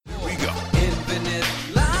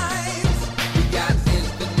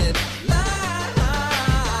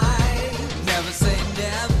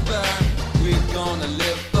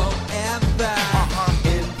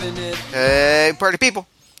party people.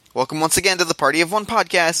 Welcome once again to the Party of One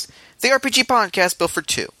podcast, the RPG podcast built for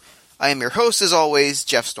two. I am your host, as always,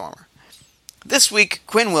 Jeff Stormer. This week,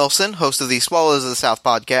 Quinn Wilson, host of the Swallows of the South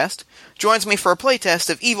podcast, joins me for a playtest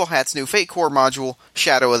of Evil Hat's new Fate Core module,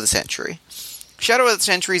 Shadow of the Century. Shadow of the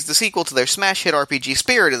Century is the sequel to their smash hit RPG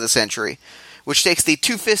Spirit of the Century, which takes the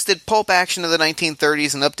two-fisted pulp action of the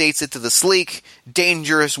 1930s and updates it to the sleek,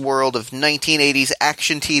 dangerous world of 1980s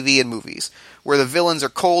action TV and movies, where the villains are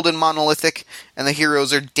cold and monolithic, and the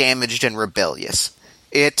heroes are damaged and rebellious.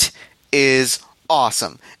 It is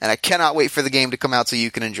awesome, and I cannot wait for the game to come out so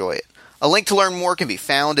you can enjoy it. A link to learn more can be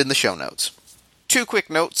found in the show notes. Two quick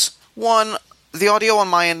notes. One, the audio on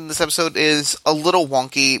my end in this episode is a little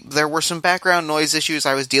wonky. There were some background noise issues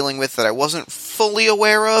I was dealing with that I wasn't fully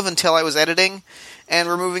aware of until I was editing, and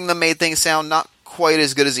removing them made things sound not quite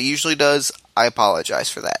as good as it usually does. I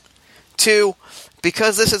apologize for that. Two,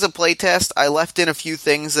 because this is a playtest, I left in a few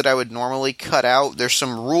things that I would normally cut out. There's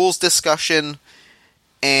some rules discussion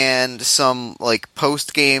and some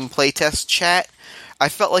post-game playtest chat. I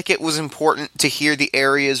felt like it was important to hear the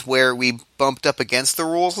areas where we bumped up against the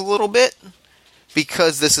rules a little bit.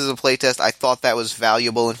 Because this is a playtest, I thought that was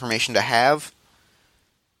valuable information to have.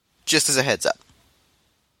 Just as a heads up.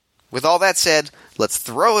 With all that said, let's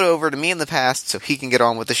throw it over to me in the past so he can get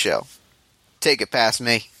on with the show. Take it past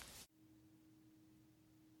me.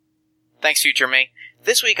 Thanks, future me.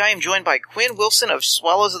 This week I am joined by Quinn Wilson of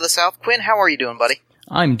Swallows of the South. Quinn, how are you doing, buddy?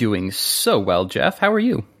 I'm doing so well, Jeff. How are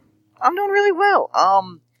you? I'm doing really well.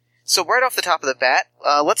 So right off the top of the bat,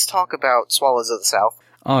 let's talk about Swallows of the South.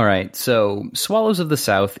 Alright, so Swallows of the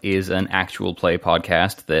South is an actual play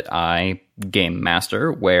podcast that I game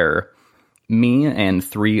master, where me and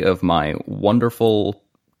three of my wonderful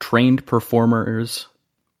trained performers...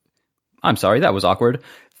 I'm sorry, that was awkward.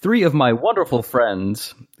 Three of my wonderful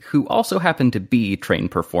friends, who also happen to be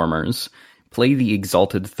trained performers, play the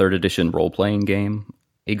Exalted 3rd Edition role-playing game.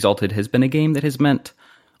 Exalted has been a game that has meant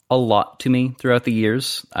a lot to me throughout the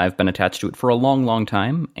years. I've been attached to it for a long, long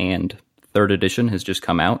time, and 3rd Edition has just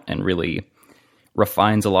come out and really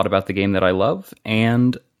refines a lot about the game that I love,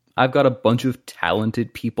 and I've got a bunch of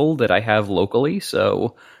talented people that I have locally,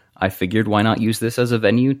 so I figured why not use this as a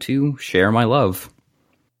venue to share my love.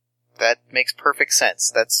 That makes perfect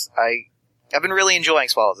sense. I've been really enjoying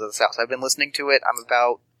Swallows of the South. I've been listening to it. I'm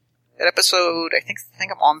about at episode, I think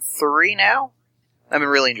I'm on 3 now. I've been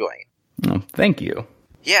really enjoying it. Oh, thank you.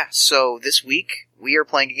 Yeah, so this week we are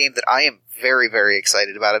playing a game that I am very, very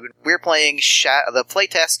excited about. We're playing the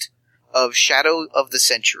playtest of Shadow of the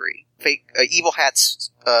Century, Evil Hat's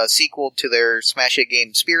sequel to their smash hit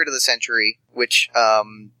game Spirit of the Century, which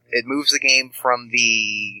it moves the game from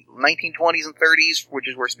the 1920s and 30s, which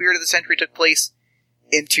is where Spirit of the Century took place,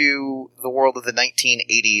 into the world of the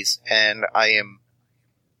 1980s, and I am,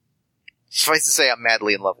 suffice to say, I'm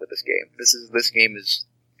madly in love with this game. This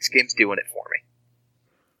game's doing it for me.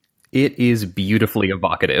 It is beautifully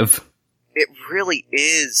evocative. It really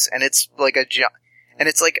is, and it's like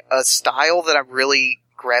a style that I really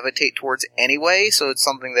gravitate towards anyway, so it's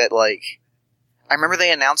something that, I remember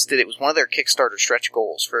they announced it was one of their Kickstarter stretch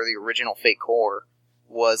goals for the original Fate Core,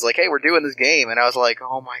 was hey, we're doing this game, and I was like,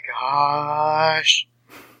 oh my gosh.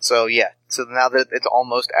 So yeah, so now that it's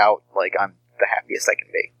almost out, I'm the happiest I can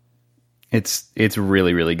be. It's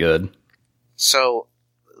really, really good. So,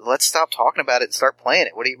 let's stop talking about it and start playing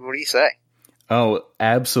it. What do you say? Oh,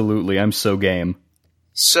 absolutely. I'm so game.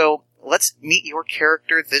 So, let's meet your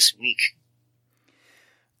character this week.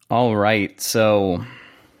 Alright, so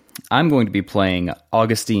I'm going to be playing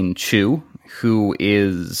Augustine Chu, who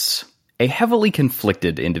is a heavily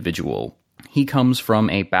conflicted individual. He comes from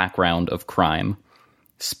a background of crime,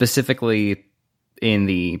 specifically in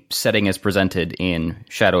the setting as presented in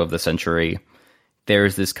Shadow of the Century.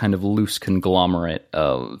 There's this kind of loose conglomerate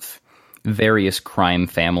of various crime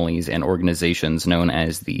families and organizations known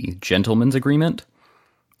as the Gentleman's Agreement,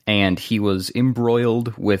 and he was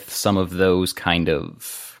embroiled with some of those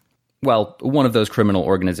one of those criminal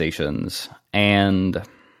organizations, and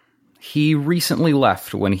he recently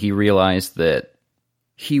left when he realized that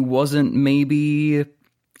he wasn't maybe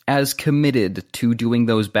as committed to doing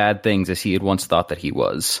those bad things as he had once thought that he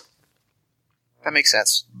was. That makes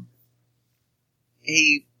sense.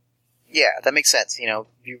 That makes sense.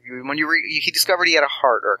 He discovered he had a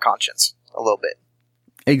heart or a conscience, a little bit.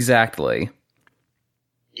 Exactly.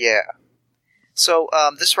 Yeah. So,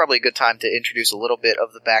 this is probably a good time to introduce a little bit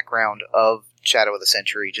of the background of Shadow of the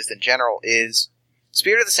Century, just in general, is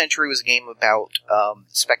Spirit of the Century was a game about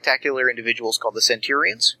spectacular individuals called the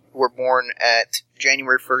Centurions, who were born at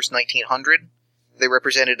January 1st, 1900. They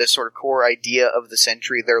represented a sort of core idea of the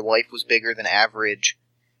century. Their life was bigger than average,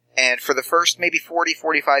 And for the first maybe 40,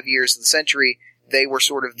 45 years of the century, they were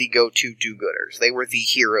sort of the go-to do-gooders. They were the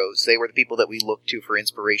heroes. They were the people that we looked to for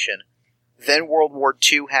inspiration. Then World War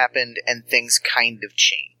II happened, and things kind of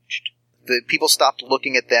changed. The people stopped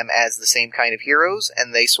looking at them as the same kind of heroes,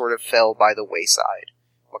 and they sort of fell by the wayside.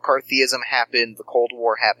 McCarthyism happened, the Cold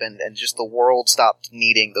War happened, and just the world stopped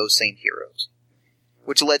needing those same heroes.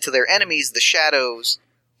 Which led to their enemies, the Shadows,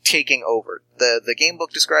 taking over. The game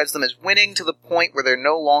book describes them as winning to the point where they're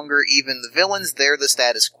no longer even the villains, they're the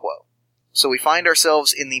status quo. So we find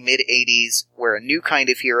ourselves in the mid-80s, where a new kind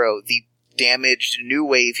of hero, the damaged new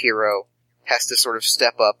wave hero, has to sort of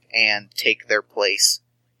step up and take their place,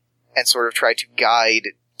 and sort of try to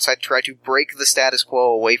break the status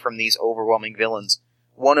quo away from these overwhelming villains,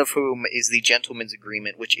 one of whom is the Gentleman's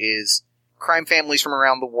Agreement, which is crime families from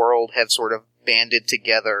around the world have sort of banded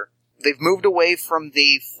together. They've moved away from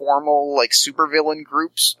the formal, supervillain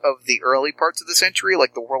groups of the early parts of the century,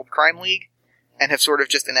 like the World Crime League, and have sort of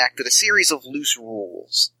just enacted a series of loose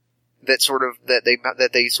rules that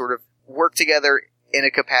they sort of work together in a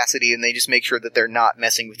capacity, and they just make sure that they're not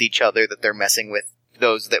messing with each other, that they're messing with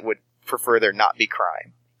those that would prefer there not be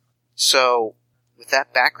crime. So, with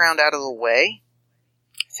that background out of the way,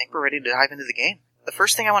 I think we're ready to dive into the game. The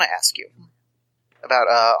first thing I want to ask you about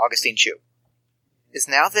Augustine Chu is,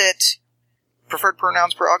 now that preferred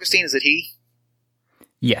pronouns for Augustine, is it he?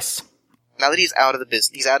 Yes. Now that he's out of the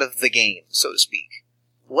business, he's out of the game, so to speak.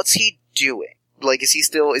 What's he doing? Is he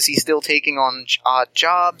still taking on odd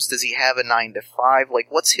jobs? Does he have a 9 to 5?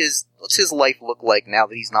 What's his life look like now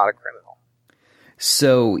that he's not a criminal?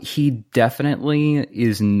 So he definitely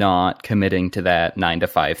is not committing to that 9 to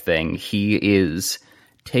 5 thing. He is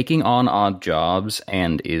taking on odd jobs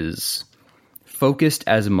and is focused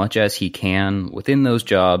as much as he can within those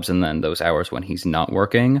jobs, and then those hours when he's not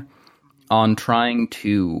working, on trying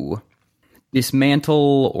to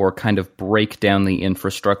dismantle or kind of break down the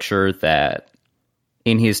infrastructure that,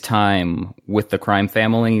 in his time with the crime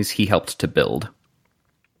families, he helped to build.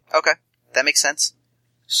 Okay, that makes sense.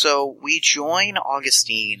 So we join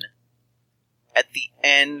Augustine at the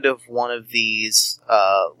end of one of these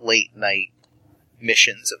late night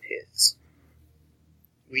missions of his.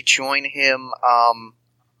 We join him.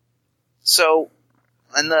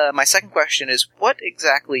 My second question is, what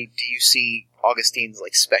exactly do you see Augustine's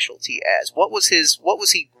specialty as? What was he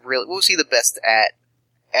the best at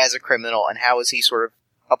as a criminal, and how is he sort of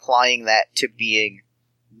applying that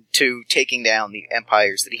to taking down the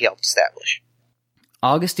empires that he helped establish?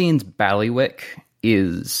 Augustine's bailiwick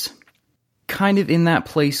is kind of in that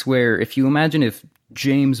place where, if you imagine if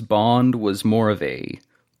James Bond was more of a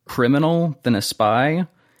criminal than a spy,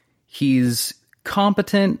 he's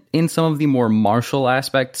competent in some of the more martial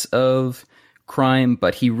aspects of crime,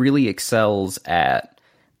 but he really excels at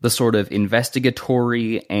the sort of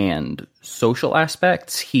investigatory and social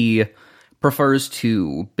aspects. He prefers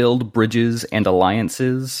to build bridges and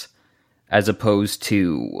alliances as opposed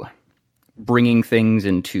to bringing things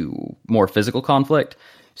into more physical conflict.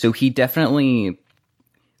 So he definitely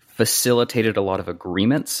facilitated a lot of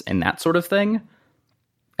agreements and that sort of thing,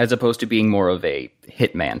 as opposed to being more of a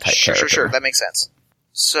hitman type character. Sure, that makes sense.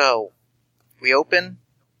 So, we open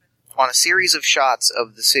on a series of shots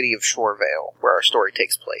of the city of Shorevale, where our story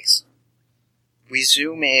takes place. We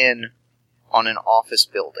zoom in on an office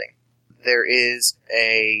building. There is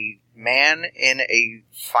a man in a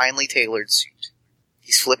finely tailored suit.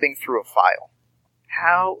 He's flipping through a file.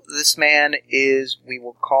 How this man is, we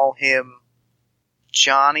will call him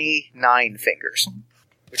Johnny Nine Fingers,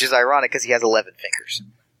 which is ironic because he has 11 fingers.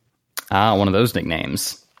 Ah, one of those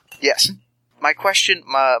nicknames. Yes. My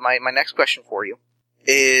next question for you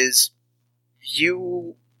is,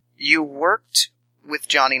 you worked with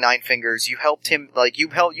Johnny Nine Fingers. You helped him,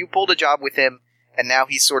 you pulled a job with him, and now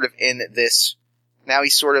he's sort of in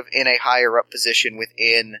a higher up position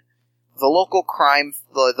within the local crime,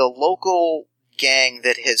 the local gang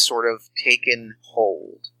that has sort of taken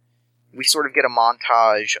hold. We sort of get a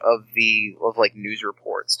montage of news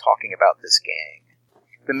reports talking about this gang.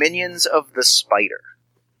 The minions of the Spider.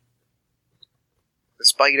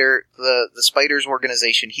 The Spider's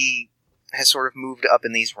organization, he has sort of moved up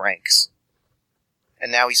in these ranks.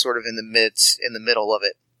 And now he's sort of in the middle of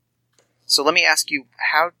it. So let me ask you,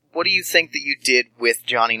 what do you think that you did with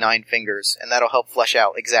Johnny Nine Fingers? And that'll help flesh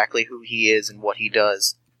out exactly who he is and what he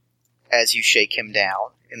does as you shake him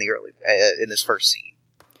down in this first scene.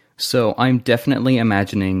 So I'm definitely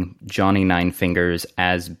imagining Johnny Nine Fingers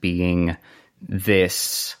as being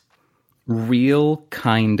this real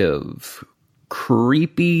kind of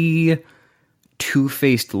creepy,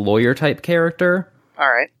 two-faced lawyer type character. All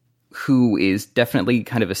right. Who is definitely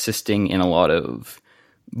kind of assisting in a lot of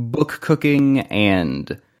book cooking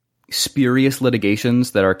and spurious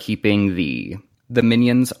litigations that are keeping the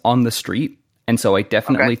minions on the street. And so I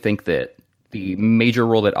definitely think that the major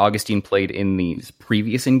role that Augustine played in these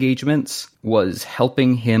previous engagements was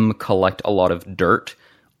helping him collect a lot of dirt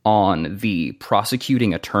on the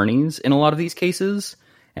prosecuting attorneys in a lot of these cases,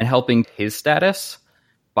 and helping his status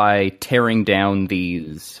by tearing down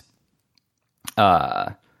these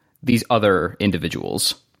other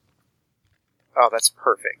individuals. Oh, that's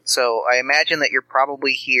perfect. So I imagine that you're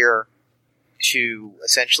probably here to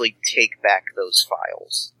essentially take back those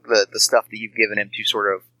files, the stuff that you've given him to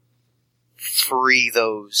sort of free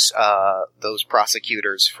those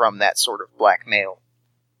prosecutors from that sort of blackmail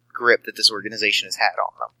grip that this organization has had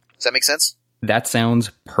on them. Does that make sense? That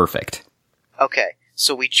sounds perfect. Okay,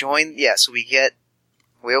 so we join,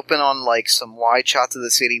 we open on like some wide shots of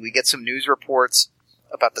the city, we get some news reports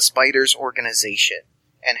about the Spiders organization,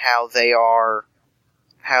 and how they have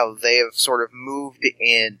sort of moved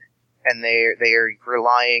in, and they are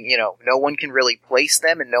relying, no one can really place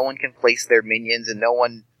them, and no one can place their minions, and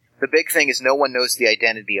the big thing is no one knows the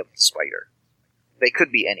identity of the Spider. They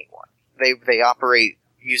could be anyone. They operate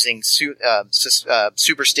using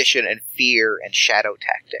superstition and fear and shadow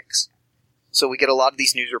tactics. So we get a lot of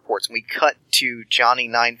these news reports, and we cut to Johnny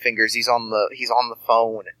Ninefingers. He's on the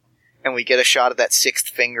phone, and we get a shot of that sixth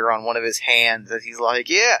finger on one of his hands as he's like,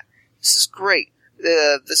 "Yeah, this is great.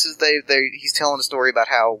 He's telling a story about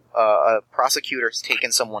how a prosecutor's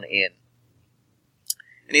taken someone in,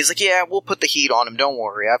 and he's like, "Yeah, we'll put the heat on him. Don't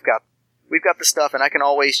worry. We've got the stuff, and I can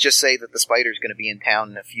always just say that the Spider's going to be in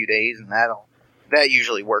town in a few days, and that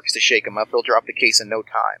usually works to shake him up. He'll drop the case in no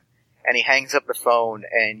time." And he hangs up the phone,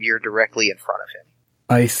 and you're directly in front of him.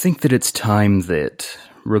 I think that it's time that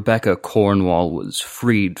Rebecca Cornwall was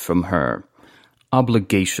freed from her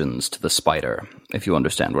obligations to the Spider, if you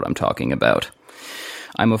understand what I'm talking about.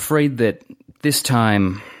 I'm afraid that this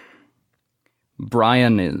time,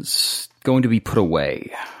 Brian is going to be put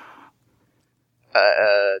away.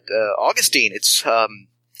 Augustine, it's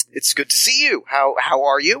good to see you. How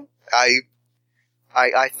are you?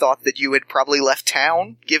 I thought that you had probably left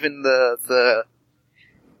town, given the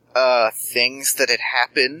things that had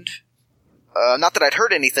happened. Not that I'd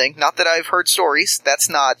heard anything. Not that I've heard stories. That's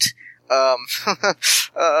not,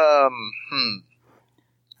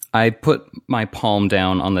 I put my palm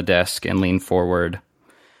down on the desk and lean forward.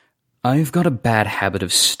 I've got a bad habit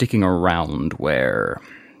of sticking around where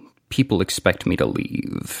people expect me to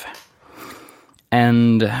leave.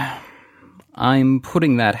 And I'm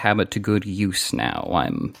putting that habit to good use now.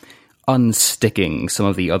 I'm unsticking some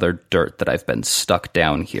of the other dirt that I've been stuck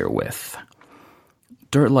down here with.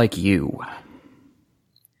 Dirt like you.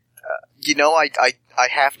 I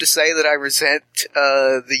have to say that I resent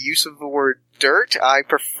the use of the word dirt. I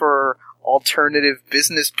prefer alternative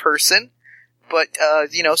business person. But,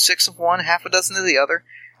 6 of one, half a dozen of the other.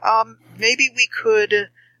 Maybe we could,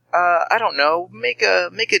 I don't know, make a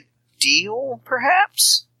deal,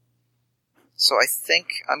 perhaps? So I think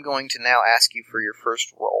I'm going to now ask you for your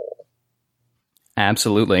first roll.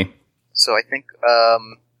 Absolutely. So I think,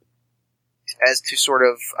 as to sort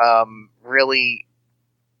of, really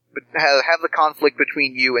have the conflict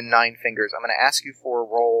between you and Ninefingers, I'm going to ask you for a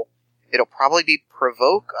roll. It'll probably be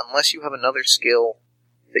Provoke, unless you have another skill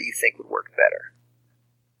that you think would work better.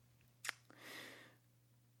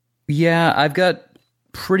 Yeah, I've got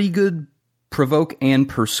pretty good Provoke and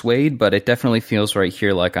Persuade, but it definitely feels right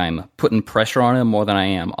here like I'm putting pressure on him more than I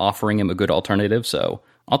am offering him a good alternative, so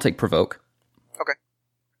I'll take Provoke. Okay.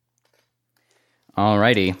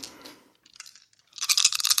 Alrighty.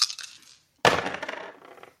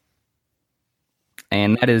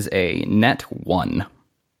 And that is a net 1.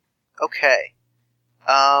 Okay.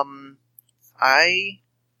 I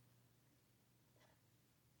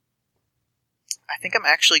think I'm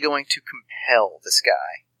actually going to compel this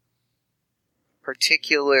guy.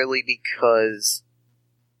 Particularly because,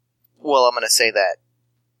 well, I'm going to say that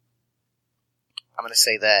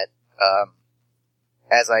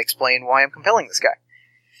as I explain why I'm compelling this guy.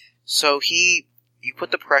 So you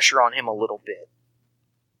put the pressure on him a little bit.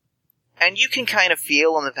 And you can kind of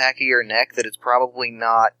feel on the back of your neck that it's probably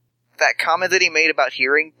not that comment that he made about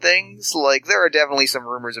hearing things. Like, there are definitely some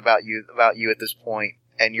rumors about you at this point,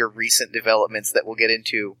 and your recent developments that we'll get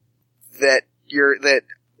into, that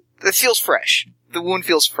feels fresh. The wound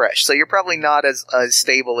feels fresh, so you're probably not as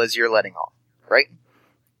stable as you're letting on, right?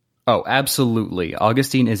 Oh, absolutely.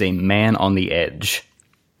 Augustine is a man on the edge.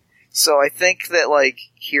 So I think that,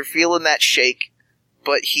 you're feeling that shake,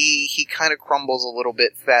 but he kind of crumbles a little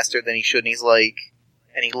bit faster than he should,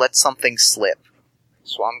 and he lets something slip.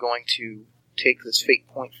 So I'm going to take this fate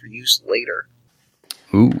point for use later.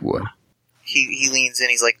 Ooh. He leans in,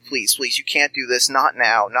 he's like, please, you can't do this, not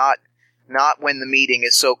now, not when the meeting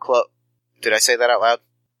is so close. Did I say that out loud?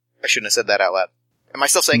 I shouldn't have said that out loud. Am I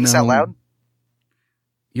still saying this out loud?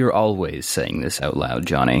 You're always saying this out loud,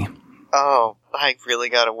 Johnny. Oh, I really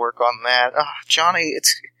gotta work on that. Oh, Johnny,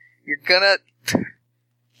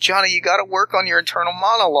 Johnny, you gotta work on your internal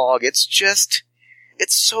monologue. It's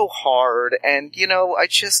so hard, and, I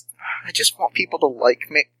just want people to like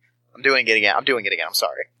me. I'm doing it again, I'm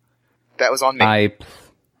sorry. That was on me.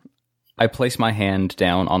 I place my hand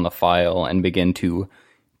down on the file and begin to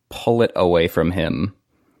pull it away from him.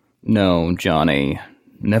 No, Johnny,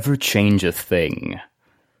 never change a thing.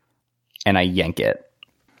 And I yank it.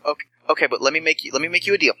 Okay, but let me make you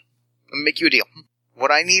a deal.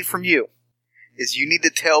 What I need from you is you need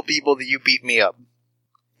to tell people that you beat me up.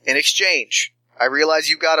 In exchange, I realize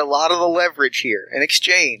you've got a lot of the leverage here. In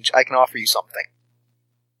exchange, I can offer you something.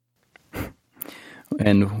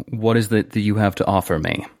 And what is it that you have to offer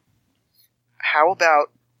me? How about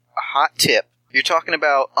a hot tip? You're talking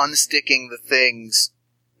about unsticking the things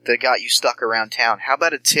that got you stuck around town. How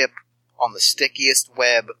about a tip on the stickiest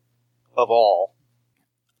web of all?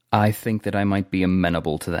 I think that I might be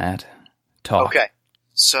amenable to that. Talk. Okay.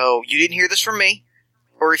 So, you didn't hear this from me,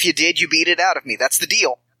 or if you did, you beat it out of me. That's the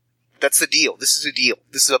deal. This is a deal.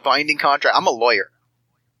 This is a binding contract. I'm a lawyer.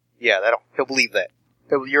 Yeah, he'll believe that.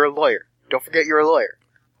 You're a lawyer. Don't forget you're a lawyer.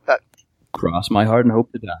 Cross my heart and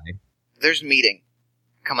hope to die. There's a meeting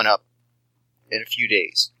coming up in a few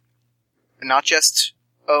days. Not just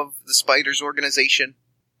of the Spiders organization,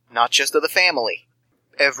 not just of the family.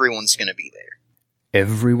 Everyone's gonna be there.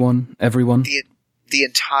 Everyone? The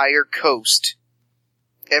entire coast.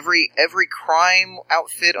 Every crime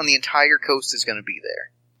outfit on the entire coast is gonna be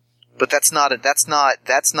there. But that's not,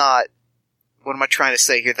 what am I trying to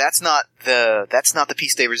say here? That's not the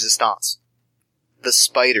piece de resistance. The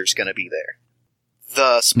Spider's gonna be there.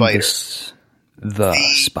 The Spider. The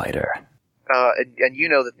Spider. And you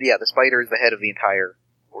know that, the Spider is the head of the entire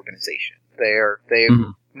organization.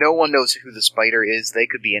 No one knows who the Spider is. They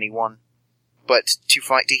could be anyone. But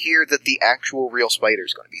to hear that the actual real Spider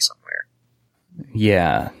is going to be somewhere.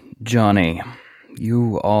 Yeah, Johnny,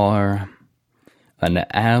 you are an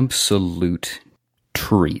absolute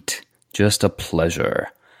treat. Just a pleasure.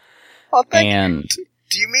 Oh, thank you.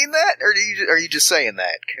 Do you mean that, or are you just saying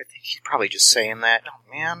that? I think he's probably just saying that. Oh,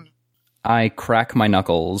 man. I crack my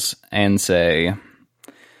knuckles and say,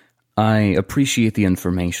 I appreciate the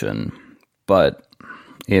information, but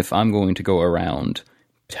if I'm going to go around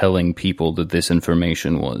telling people that this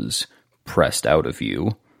information was pressed out of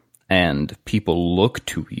you, and people look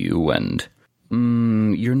to you and,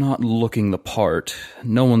 you're not looking the part,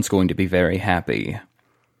 no one's going to be very happy.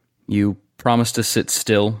 You promise to sit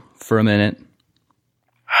still for a minute?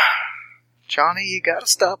 Johnny, you gotta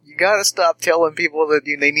stop telling people that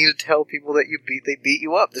they need to tell people that they beat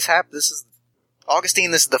you up.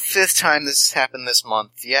 Augustine, this is the 5th time this has happened this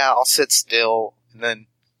month. Yeah, I'll sit still, and then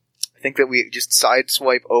I think that we just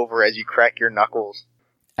sideswipe over as you crack your knuckles.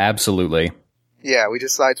 Absolutely. Yeah, we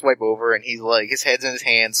just sideswipe over, and he's like, his head's in his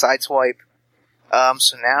hand, sideswipe.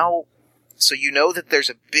 So you know that there's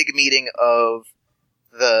a big meeting of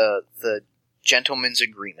the gentleman's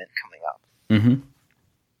agreement coming up. Mm-hmm.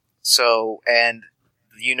 So, and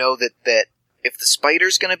you know that if the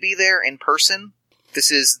Spider's gonna be there in person,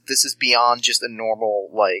 this is beyond just a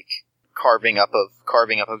normal, carving up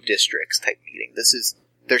of districts type meeting.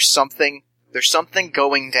 There's something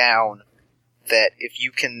going down that if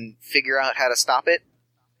you can figure out how to stop it,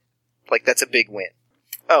 that's a big win.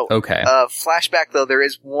 Oh, okay. Flashback though, there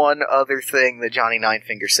is one other thing that Johnny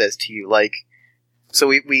Ninefinger says to you, so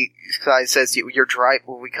we says you're dry.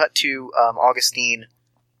 Well, we cut to Augustine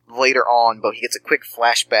later on, but he gets a quick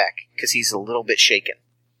flashback because he's a little bit shaken.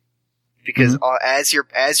 Because as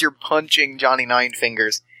you're punching Johnny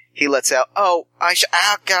Ninefingers, he lets out, I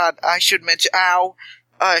should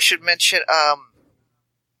mention,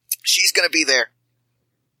 she's gonna be there.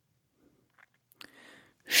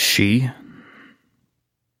 She?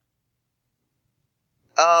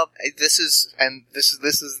 This is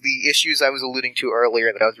the issues I was alluding to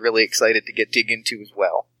earlier that I was really excited to dig into as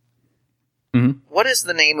well. Mm-hmm. What is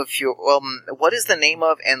the name of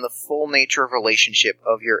and the full nature of relationship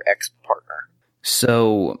of your ex-partner?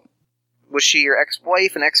 So, was she your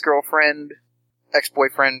ex-wife, an ex-girlfriend,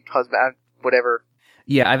 ex-boyfriend, husband, whatever?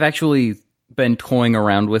 Yeah, I've actually been toying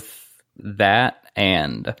around with that,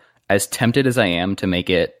 and as tempted as I am to make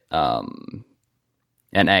it an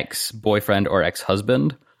ex-boyfriend or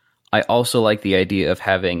ex-husband, I also like the idea of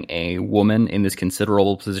having a woman in this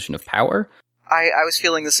considerable position of power. I was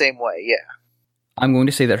feeling the same way, yeah. I'm going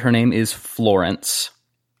to say that her name is Florence,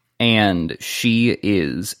 and she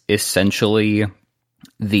is essentially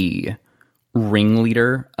the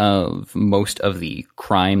ringleader of most of the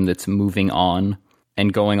crime that's moving on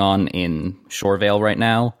and going on in Shorevale right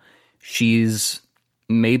now. She's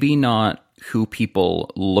maybe not who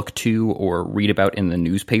people look to or read about in the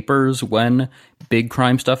newspapers when big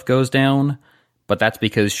crime stuff goes down, but that's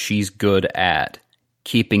because she's good at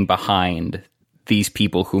keeping behind these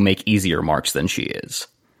people who make easier marks than she is.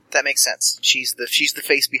 That makes sense. She's the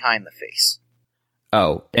face behind the face.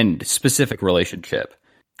 Oh, and specific relationship.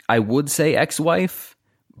 I would say ex-wife,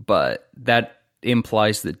 but that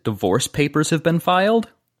implies that divorce papers have been filed.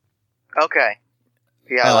 Okay.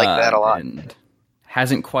 Yeah, I like that a lot. And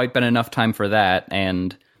hasn't quite been enough time for that,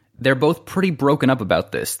 and they're both pretty broken up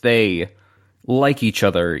about this. They like each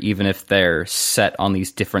other, even if they're set on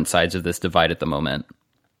these different sides of this divide at the moment.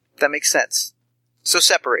 That makes sense. So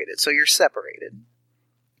separated. So you're separated.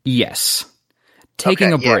 Yes.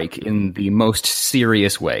 Taking a break in the most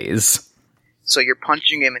serious ways. So you're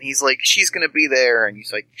punching him, and he's like, she's gonna be there, and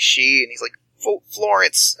he's like, she, and he's like,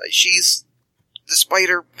 Florence, the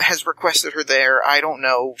spider has requested her there, I don't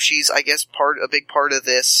know, she's, I guess, a big part of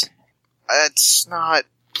this. It's not,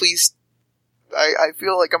 please, I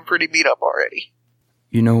feel like I'm pretty beat up already.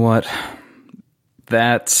 You know what?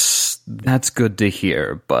 That's good to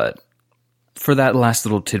hear, but for that last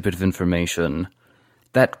little tidbit of information,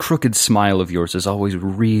 that crooked smile of yours has always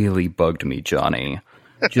really bugged me, Johnny.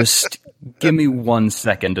 Just give me 1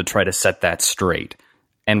 second to try to set that straight.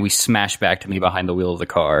 And we smash back to me behind the wheel of the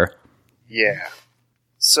car. Yeah.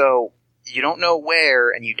 So, you don't know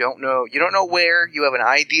where, and you don't know where, you have an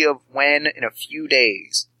idea of when in a few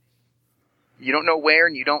days. You don't know where,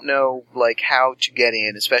 and you don't know, like, how to get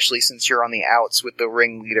in, especially since you're on the outs with the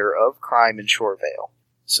ringleader of crime in Shorevale.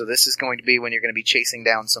 So this is going to be when you're going to be chasing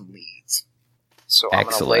down some leads. So I'm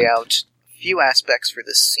going to lay out a few aspects for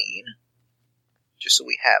this scene, just so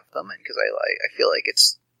we have them, and because I feel like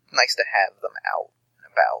it's nice to have them out and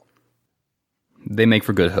about. They make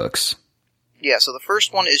for good hooks. Yeah, so the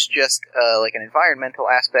first one is just like an environmental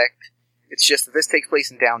aspect. It's just that this takes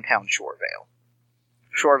place in downtown Shorevale.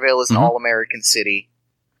 Shorevale is an all-American city.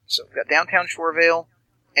 So we've got downtown Shorevale,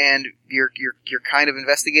 and you're kind of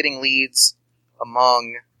investigating leads.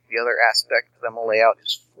 Among the other aspects that I'm going to lay out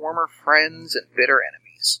is former friends and bitter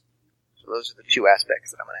enemies. So those are the two aspects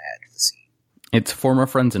that I'm going to add to the scene. It's former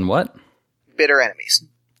friends and what? Bitter enemies.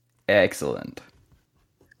 Excellent.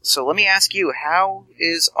 So let me ask you, how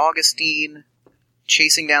is Augustine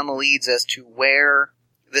chasing down the leads as to where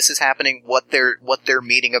this is happening, what they're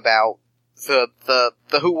meeting about, the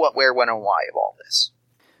who, what, where, when, and why of all this?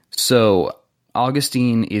 So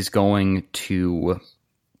Augustine is going to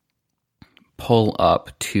pull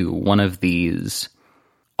up to one of these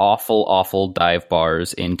awful dive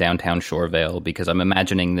bars in downtown Shorevale, because I'm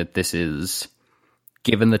imagining that this is,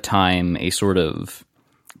 given the time, a sort of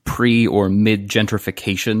pre- or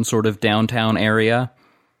mid-gentrification sort of downtown area.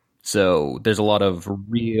 So there's a lot of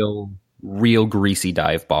real greasy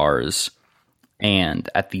dive bars. And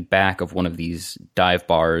at the back of one of these dive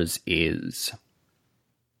bars is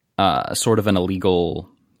sort of an illegal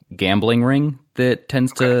gambling ring that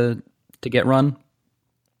tends to get run.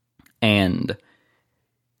 And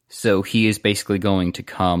so he is basically going to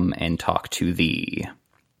come and talk to the...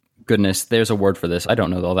 Goodness, there's a word for this. I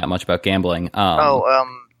don't know all that much about gambling.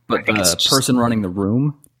 But the person running the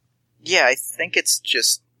room? Yeah, I think it's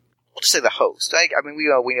just... We'll just say the host. I mean, we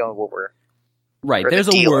know what we're... Right,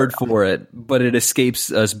 there's a word for it, but it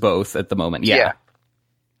escapes us both at the moment. Yeah.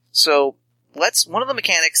 So, one of the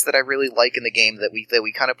mechanics that I really like in the game that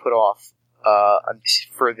we kind of put off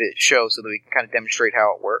for the show so that we can kind of demonstrate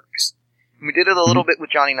how it works. We did it a little bit with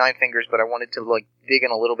Johnny Ninefingers, but I wanted to dig in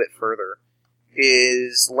a little bit further.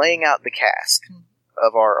 Is laying out the cast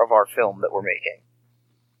of our film that we're making.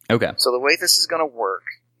 Okay. So the way this is going to work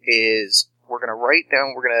is we're going to write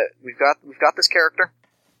down. We've got this character,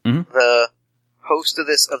 the host of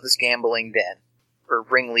this gambling den, or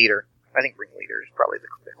ringleader. I think ringleader is probably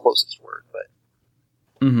the closest word, but.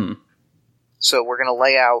 So we're going to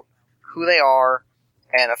lay out who they are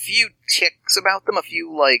and a few ticks about them, a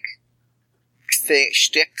few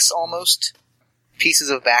shticks almost. Pieces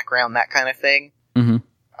of background, that kind of thing.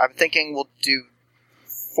 I'm thinking we'll do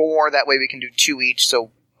 4, that way we can do 2 each,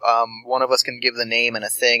 so one of us can give the name and a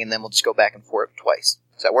thing, and then we'll just go back and forth twice.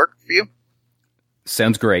 Does that work for you?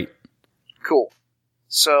 Sounds great. Cool.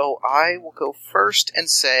 So I will go first and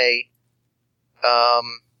say,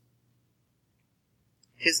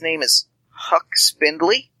 his name is Huck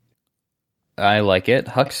Spindley. I like it.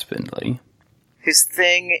 Huck Spindley. His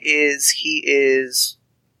thing is, he is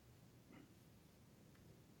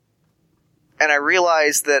And I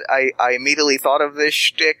realized that I immediately thought of this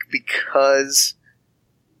shtick because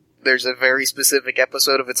there's a very specific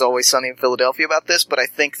episode of It's Always Sunny in Philadelphia about this, but I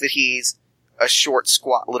think that he's a short,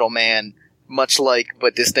 squat little man, much like,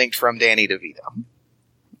 but distinct from Danny DeVito.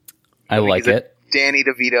 I like it. Danny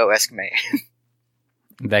DeVito-esque man.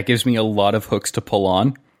 That gives me a lot of hooks to pull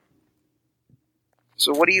on.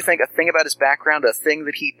 So what do you think? A thing about his background, a thing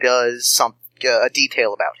that he does, a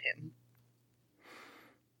detail about him?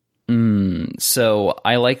 So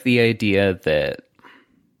I like the idea that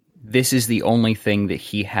this is the only thing that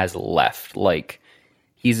he has left. Like,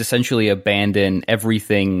 he's essentially abandoned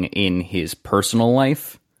everything in his personal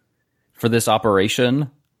life for this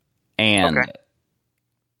operation, and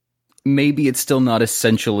maybe it's still not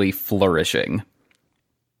essentially flourishing.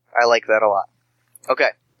 I like that a lot.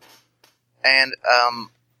 Okay. And,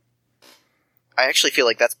 I actually feel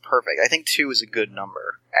like that's perfect. I think 2 is a good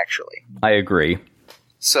number, actually. I agree.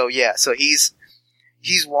 So yeah, so he's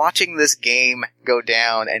watching this game go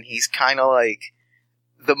down, and he's kind of like,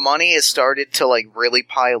 the money has started to like really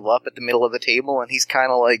pile up at the middle of the table, and he's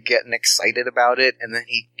kind of like getting excited about it, and then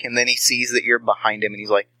he sees that you're behind him, and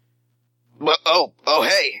he's like,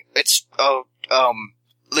 hey, it's,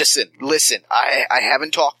 listen, I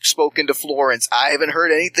haven't spoken to Florence, I haven't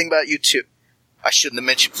heard anything about you two. I shouldn't have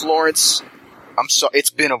mentioned Florence. I'm sorry,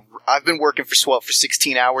 I've been working for Swell for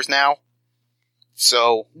 16 hours now.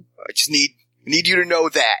 So, I just need you to know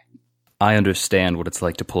that. I understand what it's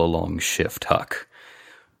like to pull a long shift, Huck.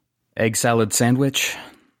 Egg salad sandwich?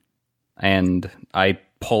 And I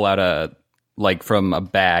pull out from a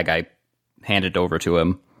bag, I hand it over to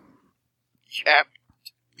him. Yeah,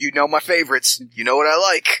 you know my favorites. You know what I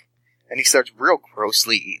like. And he starts real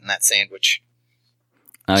grossly eating that sandwich.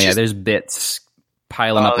 Oh yeah, there's bits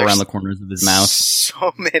piling up around the corners of his mouth.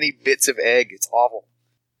 So many bits of egg, it's awful.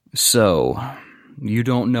 So, you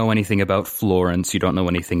don't know anything about Florence, you don't know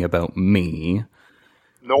anything about me.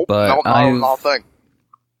 Nope, but nothing.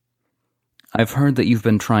 I've heard that you've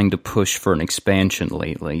been trying to push for an expansion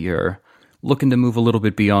lately. You're looking to move a little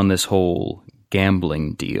bit beyond this whole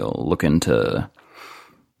gambling deal, looking to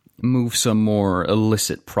move some more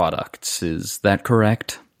illicit products. Is that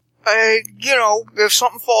correct? If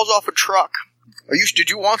something falls off a truck. Did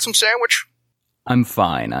you want some sandwich? I'm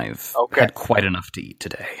fine. I've had quite enough to eat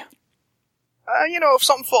today. If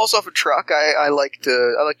something falls off a truck, I like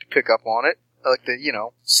to pick up on it. I like to,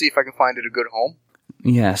 see if I can find it a good home.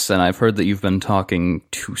 Yes, and I've heard that you've been talking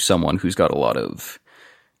to someone who's got a lot of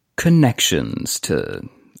connections to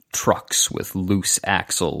trucks with loose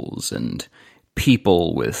axles and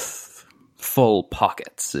people with full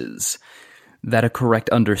pockets. Is that a correct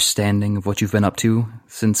understanding of what you've been up to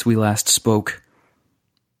since we last spoke?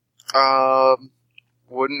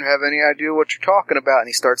 Wouldn't have any idea what you're talking about. And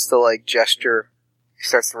he starts to, gesture. He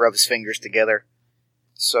starts to rub his fingers together.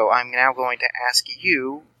 So I'm now going to ask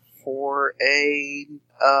you for a,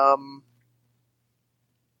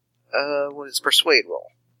 persuade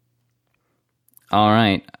roll.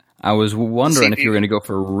 Alright. I was wondering if you were going to go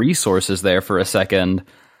for resources there for a second.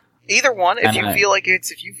 Either one, if you feel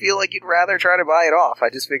like you'd rather try to buy it off. I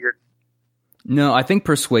just figured. No, I think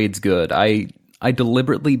persuade's good. I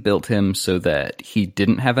deliberately built him so that he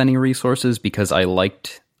didn't have any resources because I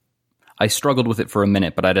struggled with it for a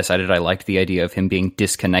minute, but I decided I liked the idea of him being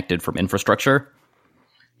disconnected from infrastructure.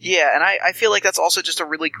 Yeah, and I feel like that's also just a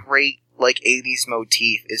really great, 80s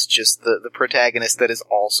motif, is just the protagonist that is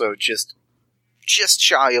also just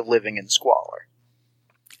shy of living in squalor.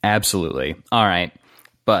 Absolutely. Alright,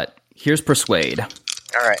 but here's persuade.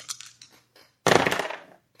 Alright.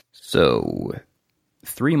 So,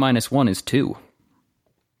 3 minus 1 is 2.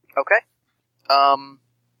 Okay.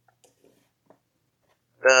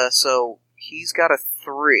 So he's got a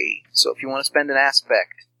 3. So if you want to spend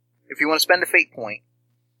a fate point,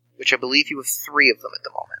 which I believe you have 3 of them at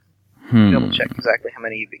the moment. Double check exactly how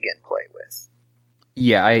many you begin play with.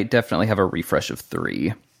 Yeah, I definitely have a refresh of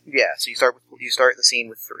 3. Yeah, so you start the scene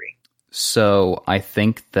with 3. So I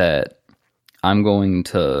think that I'm going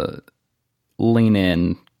to lean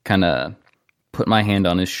in, kind of put my hand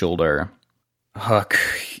on his shoulder. Huck,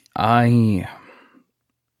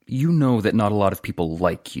 you know that not a lot of people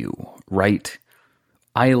like you, right?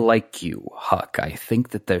 I like you, Huck. I think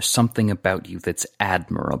that there's something about you that's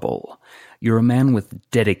admirable. You're a man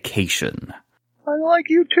with dedication. I like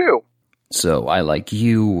you too. So I like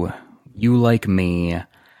you, you like me.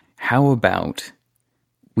 How about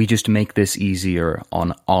we just make this easier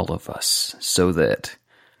on all of us so that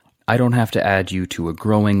I don't have to add you to a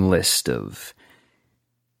growing list of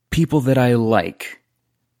people that I like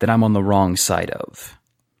that I'm on the wrong side of.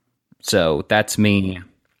 So that's me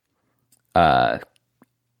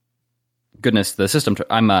goodness, the system.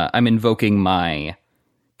 I'm invoking my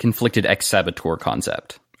conflicted ex-saboteur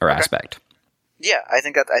concept or aspect. Yeah, I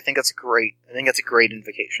think that's a great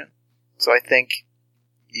invocation. So I think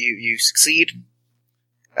you succeed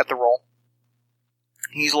at the roll.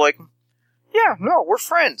 He's like, yeah, no, we're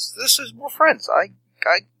friends. We're friends.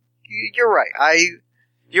 You're right.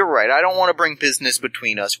 You're right. I don't want to bring business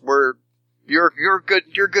between us. You're a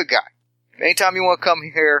good guy. Anytime you want to come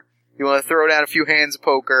here, you want to throw down a few hands of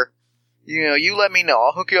poker, you let me know.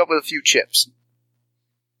 I'll hook you up with a few chips.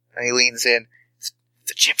 And he leans in.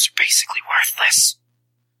 The chips are basically worthless.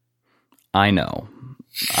 I know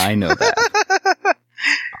that.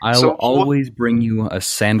 I'll always bring you a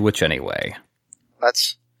sandwich anyway.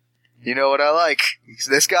 That's, you know what I like. He's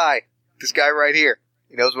this guy right here.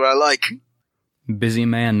 He knows what I like. Busy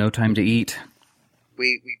man, no time to eat.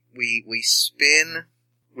 We spin.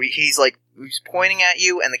 He's pointing at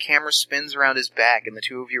you, and the camera spins around his back, and the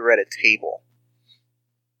two of you are at a table.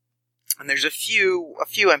 And there's a few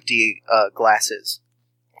empty glasses,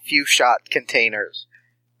 a few shot containers.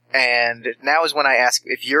 And now is when I ask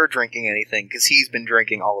if you're drinking anything, because he's been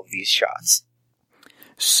drinking all of these shots.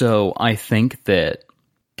 So I think that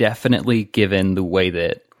definitely given the way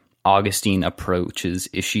that Augustine approaches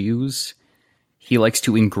issues, he likes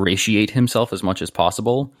to ingratiate himself as much as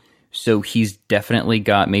possible. So he's definitely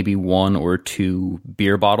got maybe 1 or 2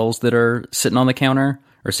 beer bottles that are sitting on the counter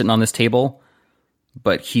or sitting on this table,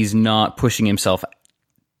 but he's not pushing himself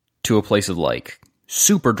to a place of like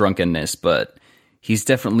super drunkenness, but he's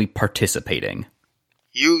definitely participating.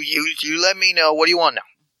 You let me know. What do you want now?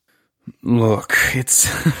 Look,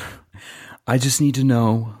 I just need to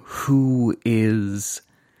know who is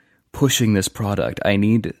pushing this product. I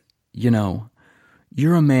need,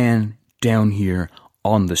 you're a man down here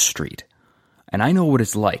on the street. And I know what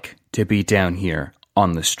it's like to be down here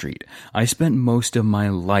on the street. I spent most of my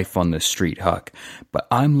life on the street, Huck. But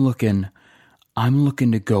I'm looking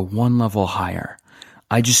to go one level higher.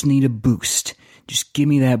 I just need a boost. Just give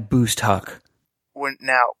me that boost, Huck.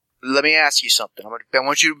 Now, let me ask you something. I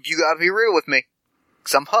want you gotta be real with me.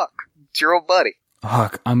 'Cause I'm Huck. It's your old buddy.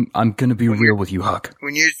 Huck, I'm gonna be real with you, Huck.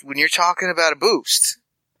 When you're talking about a boost,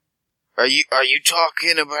 are you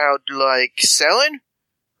talking about like selling?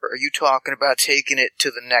 Or are you talking about taking it to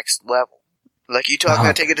the next level? Like, you talking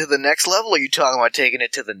about taking it to the next level, or are you talking about taking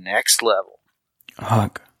it to the next level?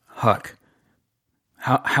 Huck.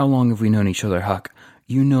 How long have we known each other, Huck?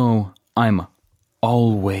 You know I'm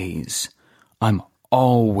always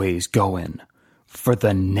going for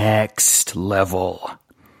the next level.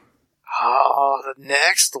 Oh, the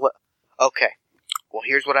next level. Okay. Well,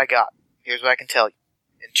 here's what I got. Here's what I can tell you.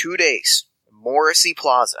 In 2 days, Morrissey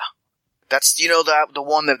Plaza. That's, the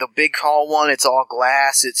one, the big hall one. It's all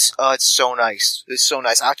glass. It's so nice. It's so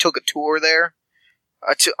nice. I took a tour there.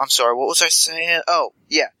 I'm sorry, what was I saying? Oh,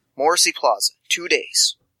 yeah. Morrissey Plaza. 2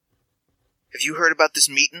 days. Have you heard about this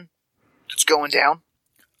meeting that's going down?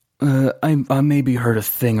 I maybe heard a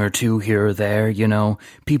thing or two here or there,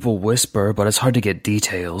 People whisper, but it's hard to get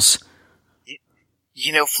details.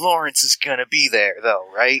 Florence is gonna be there, though,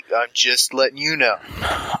 right? I'm just letting you know.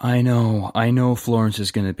 I know Florence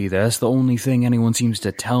is gonna be there. That's the only thing anyone seems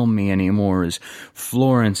to tell me anymore is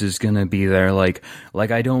Florence is gonna be there. Like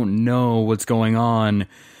I don't know what's going on.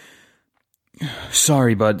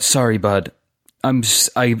 Sorry, bud. I'm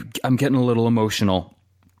getting a little emotional.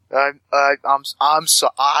 I'm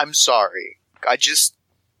sorry.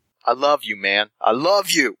 I love you, man. I love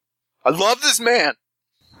you. I love this man.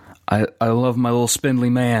 I love my little spindly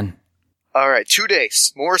man. Alright, 2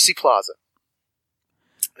 days. Morrissey Plaza.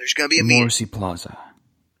 There's gonna be a meeting. Morrissey Plaza.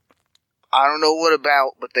 I don't know what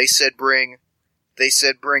about, but they said bring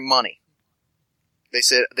money. They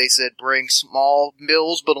said bring small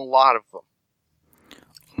bills, but a lot of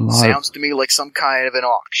them. Sounds to me like some kind of an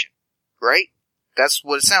auction. Right? That's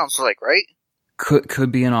what it sounds like, right?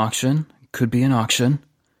 Could be an auction.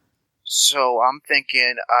 So I'm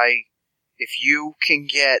thinking if you can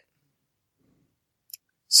get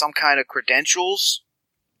some kind of credentials,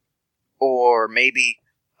 or maybe,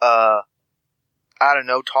 I don't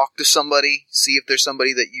know, talk to somebody, see if there's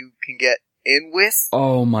somebody that you can get in with.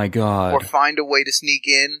 Oh my god. Or find a way to sneak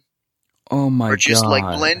in. Oh my god. Or just,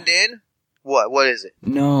 blend in. What is it?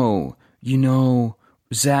 No,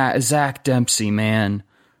 Zach Dempsey, man.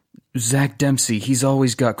 Zach Dempsey, he's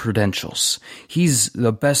always got credentials. He's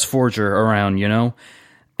the best forger around,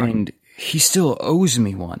 And he still owes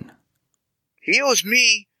me one. He owes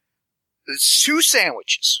me 2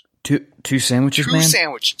 sandwiches. Two sandwiches, man? 2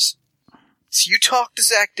 sandwiches. So you talk to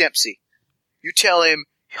Zach Dempsey. You tell him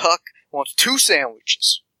Huck wants 2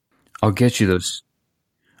 sandwiches. I'll get you those.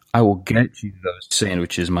 I will get you those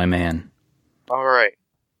sandwiches, my man. Alright.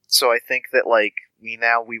 So I think that, like, we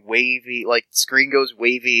wavy, like, the screen goes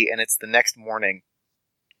wavy, and it's the next morning.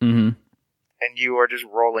 Mm-hmm. And you are just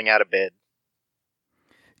rolling out of bed.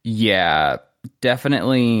 Yeah,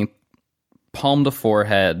 definitely palm to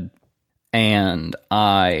forehead, and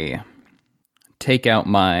I take out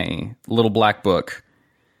my little black book,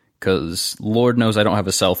 because Lord knows I don't have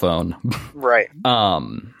a cell phone. Right.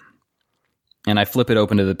 And I flip it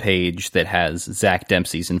open to the page that has Zach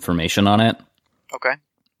Dempsey's information on it. Okay.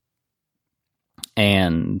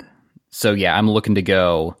 And so, yeah, I'm looking to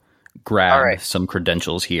go grab some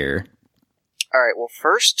credentials here. Alright, well,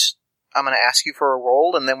 first, I'm going to ask you for a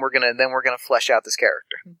roll, and then we're gonna flesh out this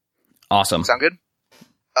character. Awesome. Sound good?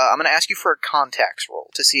 I'm going to ask you for a contacts roll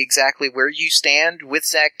to see exactly where you stand with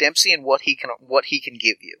Zach Dempsey and what he can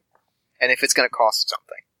give you, and if it's going to cost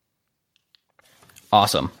something.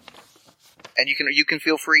 Awesome. And you can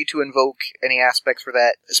feel free to invoke any aspects for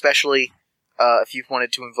that, especially if you've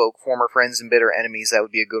wanted to invoke former friends and bitter enemies. That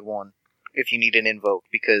would be a good one if you need an invoke,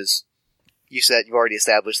 because you said you've already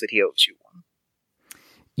established that he owes you one.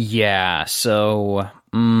 Yeah, so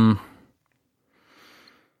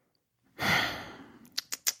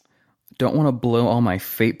don't want to blow all my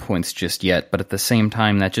fate points just yet, but at the same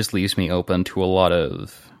time, that just leaves me open to a lot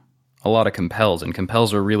of compels, and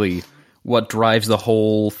compels are really what drives the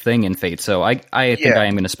whole thing in Fate. So I think I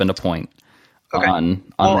am going to spend a point on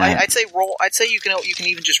that. I'd say roll. I'd say you can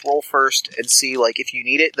even just roll first and see, like, if you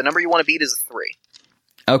need it. The number you want to beat is a 3.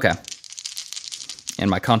 Okay.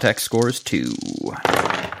 And my contact score is 2.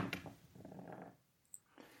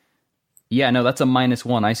 Yeah, no, that's a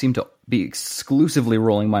 -1. I seem to be exclusively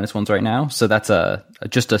rolling -1s right now, so that's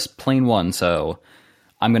just a plain 1. So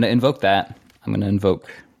I'm going to invoke that. I'm going to invoke.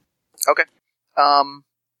 Okay.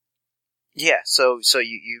 Yeah. So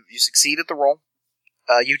you succeed at the roll.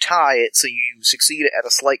 You tie it, so you succeed at a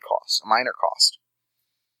slight cost, a minor cost.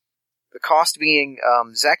 The cost being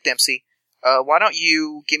Zach Dempsey. Why don't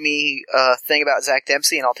you give me a thing about Zach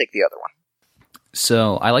Dempsey, and I'll take the other one.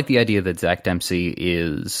 So I like the idea that Zach Dempsey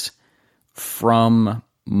is from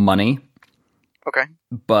money. Okay.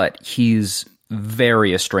 But he's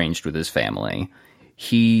very estranged with his family.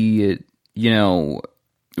 He,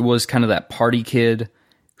 was kind of that party kid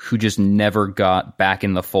who just never got back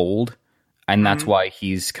in the fold. And that's why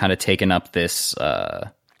he's kind of taken up this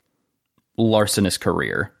larcenous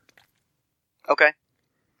career. Okay.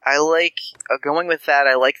 I like going with that.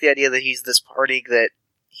 I like the idea that he's this party that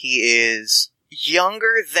he is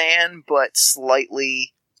younger than, but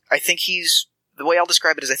slightly. I think the way I'll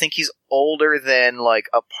describe it is I think he's older than, like,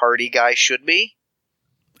 a party guy should be.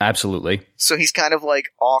 Absolutely. So he's kind of,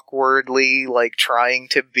 like, awkwardly, like, trying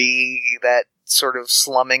to be that sort of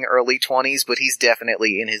slumming early 20s, but he's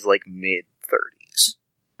definitely in his, like, mid-30s.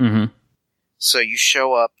 Mm-hmm. So you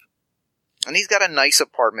show up, and he's got a nice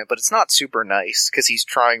apartment, but it's not super nice, because he's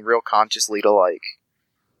trying real consciously to, like,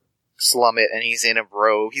 slum it, and he's in a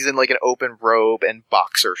robe. He's in, like, an open robe and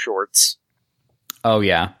boxer shorts. Oh,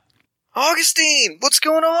 yeah. Augustine, what's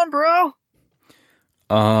going on, bro?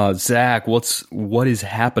 Zach, what is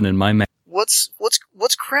happening, my man? What's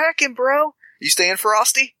cracking, bro? You staying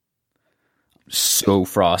frosty? So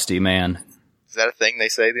frosty, man. Is that a thing they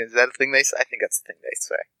say? I think that's the thing they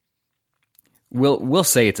say. We'll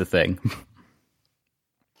say it's a thing.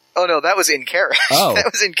 Oh no, that was in character. Oh,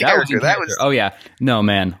 that was in character. Oh yeah, no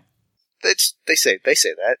man. They say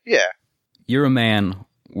that. Yeah. You're a man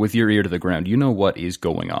with your ear to the ground. You know what is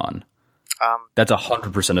going on. That's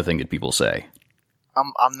 100% a thing that people say.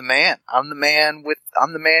 I'm the man. I'm the man with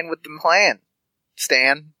the plan.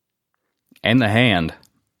 Stan. And the hand.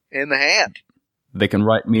 In the hand. They can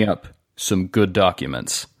write me up some good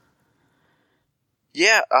documents.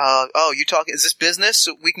 Yeah, you talking, is this business?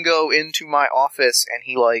 So we can go into my office, and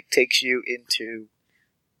he, like, takes you into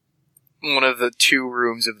one of the 2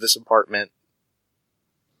 rooms of this apartment.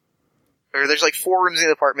 Or there's, like, 4 rooms in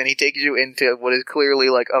the apartment. He takes you into what is clearly,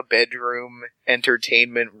 like, a bedroom,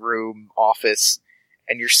 entertainment room, office,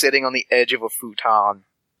 and you're sitting on the edge of a futon.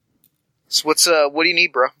 So what do you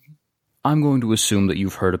need, bro? I'm going to assume that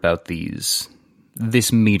you've heard about this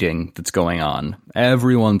meeting that's going on.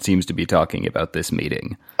 Everyone seems to be talking about this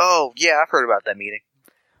meeting. Oh, yeah, I've heard about that meeting.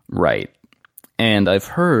 Right. And I've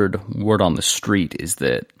heard word on the street is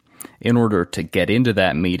that in order to get into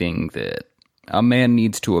that meeting, that a man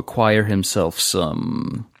needs to acquire himself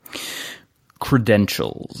some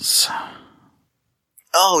credentials.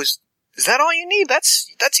 Oh, is that all you need? That's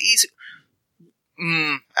easy.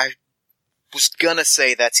 I was gonna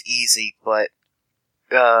say that's easy, but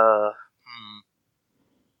no,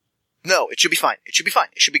 it should be fine. It should be fine.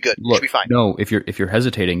 It should be good. Look, it should be fine. No, if you're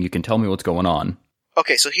hesitating, you can tell me what's going on.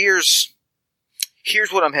 Okay, so here's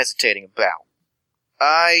Here's what I'm hesitating about.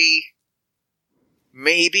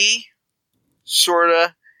 Maybe,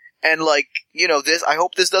 sorta, and like, this, I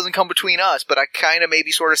hope this doesn't come between us, but I kinda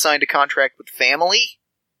maybe sorta signed a contract with family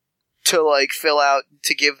to like fill out,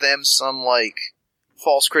 to give them some like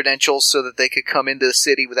false credentials so that they could come into the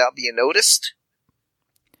city without being noticed.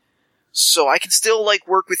 So I can still like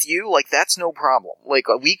work with you, like that's no problem. Like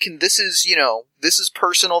this is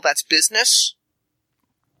personal, that's business.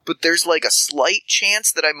 But there's like a slight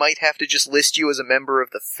chance that I might have to just list you as a member of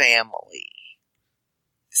the family.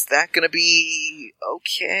 Is that gonna be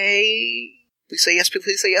okay? Please say yes,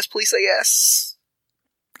 please say yes, please say yes.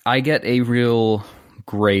 I get a real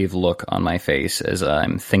grave look on my face as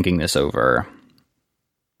I'm thinking this over.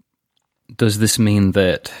 Does this mean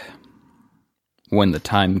that when the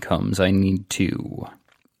time comes, I need to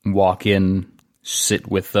walk in, sit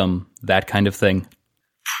with them, that kind of thing?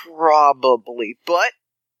 Probably, but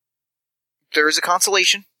there is a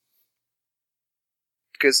consolation.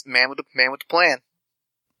 Because man with the plan.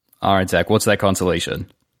 Alright, Zach, what's that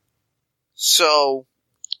consolation? So,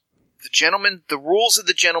 the rules of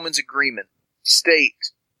the gentleman's agreement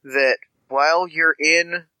state that while you're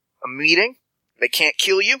in a meeting, they can't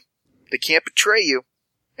kill you, they can't betray you,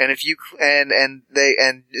 and if you and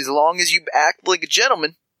as long as you act like a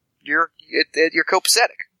gentleman, you're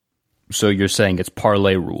copacetic. So you're saying it's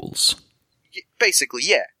parlay rules? Basically,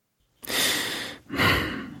 yeah.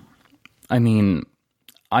 I mean,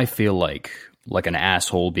 I feel like an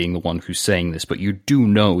asshole being the one who's saying this, but you do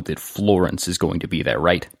know that Florence is going to be there,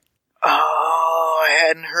 right? Oh, I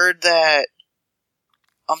hadn't heard that.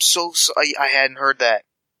 I'm so sorry. I hadn't heard that.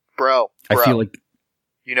 Bro. I feel like...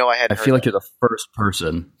 I hadn't heard that. I feel like you're the first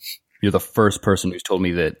person. You're the first person who's told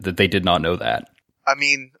me that they did not know that. I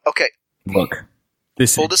mean, okay. Look.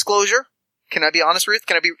 Full disclosure? Can I be honest, Ruth?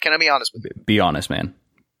 Can I be honest with you? Be honest, man.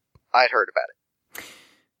 I'd heard about it.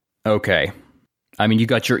 Okay. I mean, you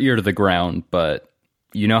got your ear to the ground, but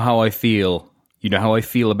you know how I feel. You know how I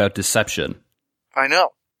feel about deception. I know.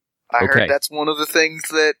 I heard that's one of the things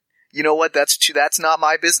that, you know what, that's not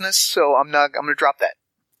my business, so I'm going to drop that.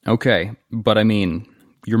 Okay, but I mean,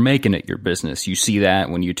 you're making it your business. You see that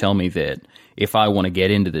when you tell me that if I want to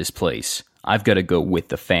get into this place, I've got to go with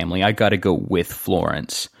the family. I got to go with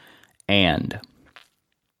Florence. And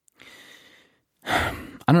I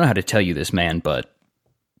don't know how to tell you this, man, but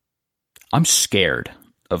I'm scared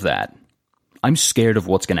of that. I'm scared of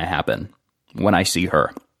what's going to happen when I see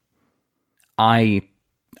her. I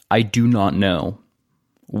do not know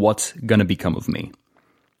what's going to become of me.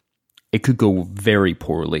 It could go very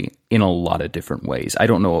poorly in a lot of different ways. I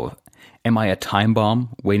don't know. Am I a time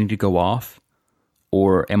bomb waiting to go off?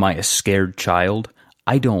 Or am I a scared child?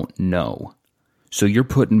 I don't know. So you're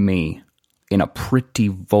putting me in a pretty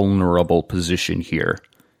vulnerable position here.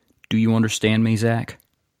 Do you understand me, Zach?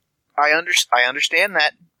 I understand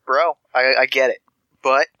that, bro. I get it.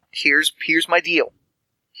 But here's my deal.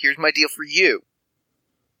 Here's my deal for you.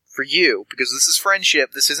 For you, because this is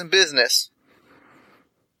friendship, this isn't business.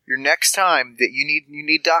 Your next time that you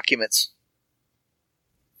need documents,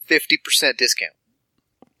 50% discount.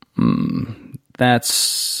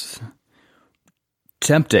 That's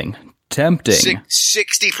tempting.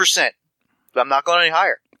 60%. I'm not going any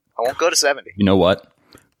higher. I won't go to 70. You know what?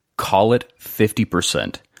 Call it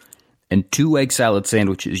 50%. And 2 egg salad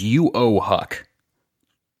sandwiches. You owe Huck.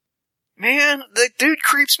 Man, the dude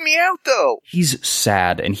creeps me out, though. He's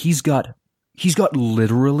sad, and he's got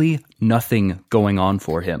literally nothing going on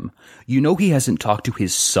for him. You know he hasn't talked to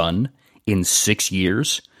his son in 6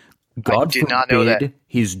 years? God I did not know that.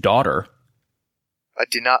 His daughter. I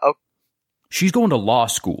did not. Oh. She's going to law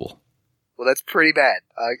school. Well, that's pretty bad.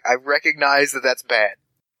 I recognize that that's bad.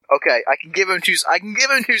 Okay, I can give him 2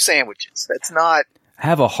 sandwiches. That's not...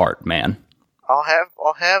 Have a heart, man. I'll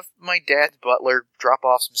have my dad's butler drop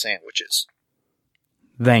off some sandwiches.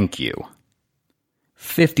 Thank you.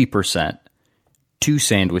 50%. 2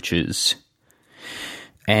 sandwiches.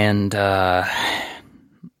 And,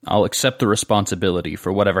 I'll accept the responsibility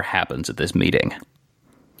for whatever happens at this meeting.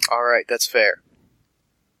 Alright, that's fair.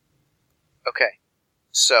 Okay,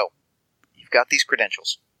 so, you've got these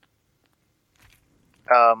credentials.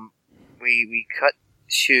 We cut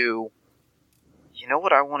to... You know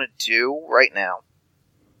what I want to do right now?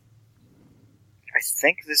 I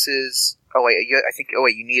think this is...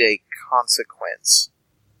 you need a consequence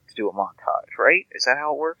to do a montage, right? Is that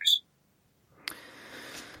how it works?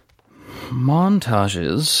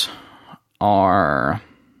 Montages are...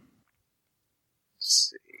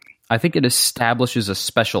 Let's see. I think it establishes a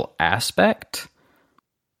special aspect.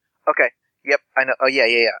 Okay. Yep, I know. Oh, yeah.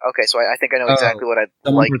 Okay, so I think I know exactly what I'd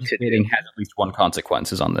like to do. Has at least 1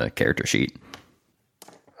 consequence is on the character sheet.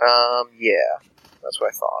 Yeah, that's what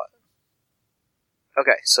I thought.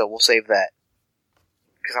 Okay, so we'll save that.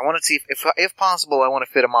 Because I want to see, if possible, I want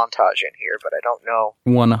to fit a montage in here, but I don't know.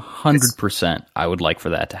 100% I would like for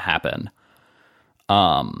that to happen.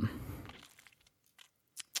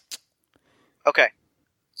 Okay,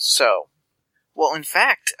 so, well, in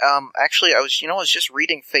fact, actually, I was just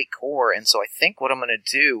reading Fate Core, and so I think what I'm going to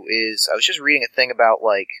do is, I was just reading a thing about,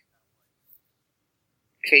 like,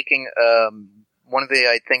 taking, one of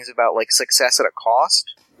the things about, like, success at a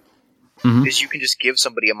cost, is you can just give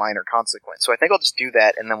somebody a minor consequence. So I think I'll just do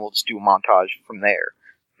that, and then we'll just do a montage from there.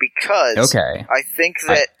 Because I think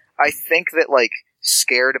that, like,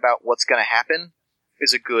 scared about what's going to happen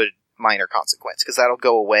is a good minor consequence, because that'll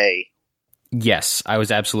go away. Yes, I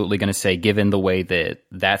was absolutely going to say, given the way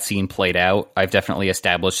that scene played out, I've definitely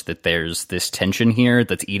established that there's this tension here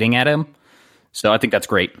that's eating at him. So I think that's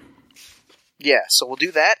great. Yeah, so we'll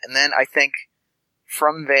do that, and then I think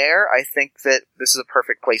from there, I think that this is a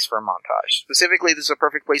perfect place for a montage. Specifically, this is a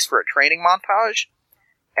perfect place for a training montage,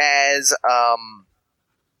 as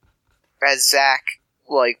Zack,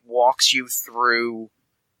 like, walks you through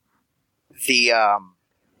the,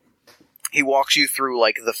 he walks you through,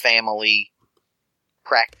 like, the family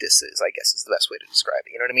practices, I guess is the best way to describe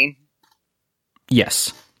it. You know what I mean?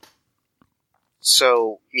 Yes.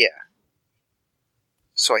 So, yeah.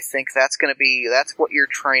 So I think that's what you're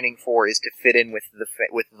training for, is to fit in with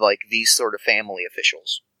like these sort of family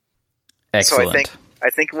officials. Excellent. So I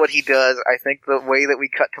think what he does, I think the way that we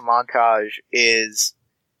cut to montage is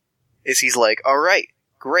he's like, all right,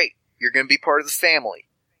 great, you're going to be part of the family.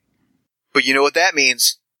 But you know what that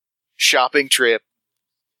means? Shopping trip.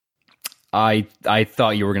 I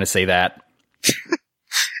thought you were going to say that.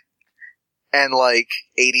 And like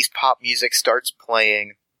 80s pop music starts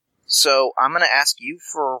playing. So, I'm going to ask you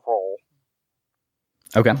for a roll.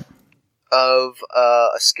 Okay. Of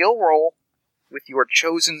a skill roll with your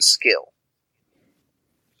chosen skill.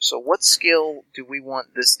 So, what skill do we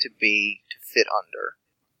want this to be to fit under?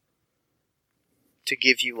 To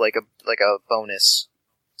give you like a bonus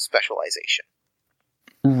specialization.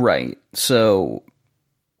 Right. So,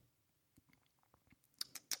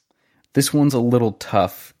 this one's a little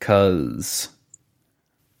tough, because...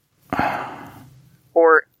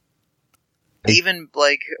 Or... even,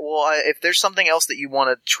 like, well, if there's something else that you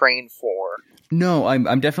want to train for. No,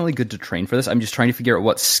 I'm definitely good to train for this. I'm just trying to figure out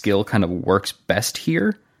what skill kind of works best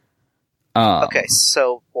here. Okay,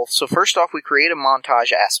 so first off, we create a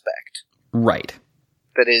montage aspect. Right.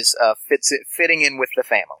 That is, fitting in with the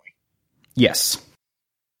family. Yes.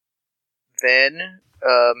 Then,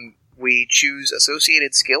 we choose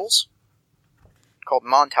associated skills, called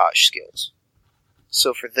montage skills.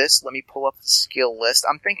 So for this, let me pull up the skill list.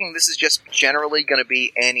 I'm thinking this is just generally going to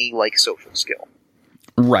be any, like, social skill.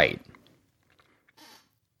 Right.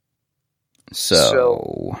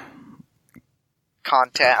 So...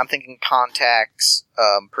 I'm thinking contacts,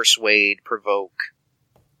 persuade, provoke,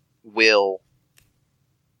 will.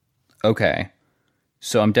 Okay.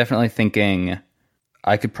 So I'm definitely thinking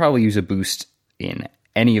I could probably use a boost in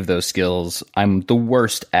any of those skills. I'm the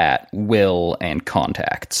worst at will and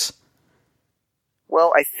contacts.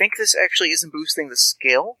 Well, I think this actually isn't boosting the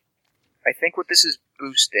skill. I think what this is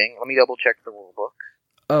boosting... Let me double check the rulebook.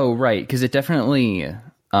 Oh, right, because it definitely...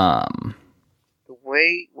 The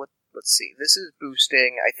way... Let's see. This is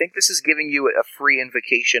boosting... I think this is giving you a free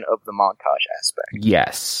invocation of the montage aspect.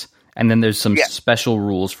 Yes. And then there's some special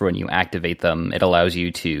rules for when you activate them. It allows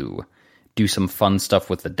you to do some fun stuff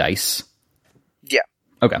with the dice. Yeah.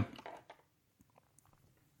 Okay.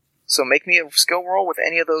 So make me a skill roll with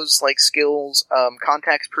any of those, like, skills,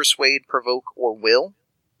 contacts, persuade, provoke, or will.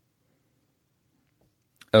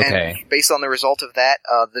 Okay. And based on the result of that,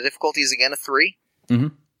 the difficulty is again a 3. Mm-hmm.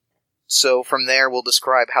 So from there, we'll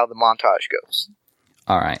describe how the montage goes.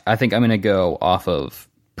 Alright, I think I'm going to go off of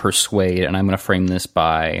persuade, and I'm going to frame this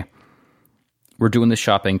by... We're doing the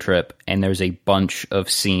shopping trip, and there's a bunch of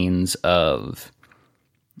scenes of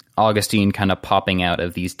Augustine kind of popping out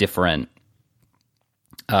of these different...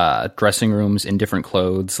 dressing rooms in different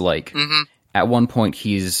clothes. Like, at one point,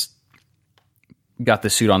 he's got the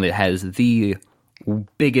suit on that has the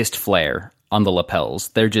biggest flare on the lapels.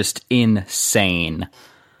 They're just insane.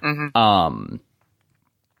 And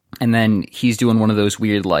then he's doing one of those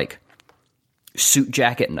weird, like, suit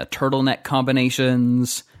jacket and a turtleneck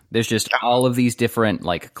combinations. There's just all of these different,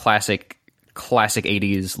 like, classic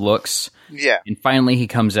 80s looks. Yeah. And finally, he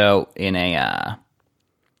comes out in a...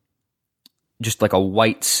 just like a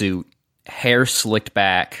white suit, hair slicked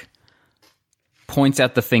back, points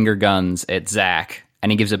out the finger guns at Zack,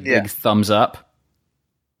 and he gives a big thumbs up.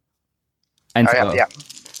 And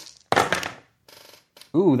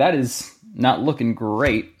Ooh, that is not looking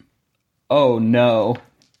great. Oh, no.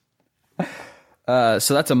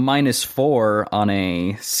 So that's a -4 on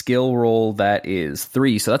a skill roll that is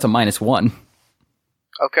 3, so that's a -1.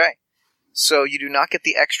 Okay. So you do not get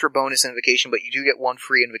the extra bonus invocation, but you do get one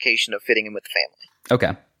free invocation of fitting in with the family.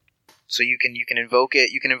 Okay. So you can invoke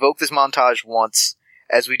it. You can invoke this montage once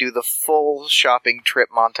as we do the full shopping trip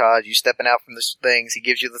montage. You stepping out from the things. He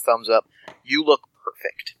gives you the thumbs up. You look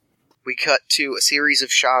perfect. We cut to a series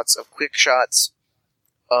of shots, of quick shots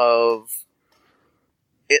of...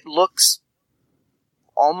 It looks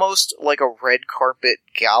almost like a red carpet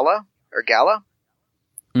gala,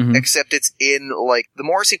 Mm-hmm. except it's in, like, the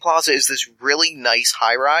Morrissey Plaza is this really nice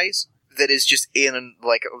high-rise that is just in,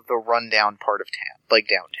 like, the rundown part of town, like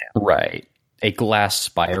downtown. Right. A glass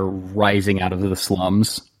spire rising out of the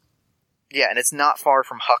slums. Yeah, and it's not far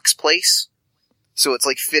from Huck's place, so it's,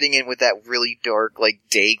 like, fitting in with that really dark, like,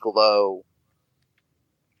 day-glow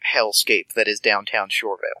hellscape that is downtown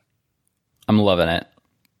Shoreville. I'm loving it.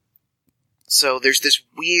 So there's this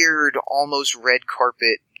weird, almost red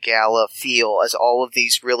carpet gala feel as all of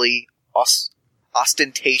these really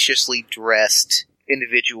ostentatiously dressed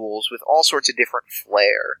individuals with all sorts of different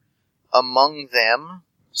flair. Among them,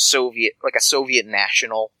 a Soviet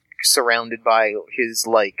national surrounded by his,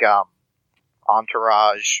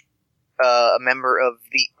 entourage, a member of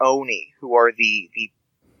the Oni, who are the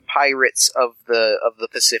pirates of the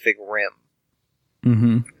Pacific Rim.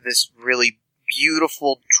 Mm-hmm. This really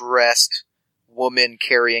beautiful dressed woman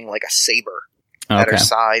carrying, like, a saber at her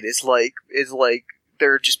side is like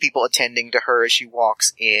there are just people attending to her as she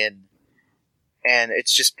walks in, and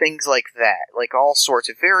it's just things like that, like all sorts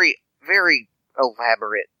of very, very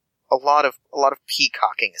elaborate. A lot of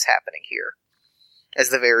peacocking is happening here, as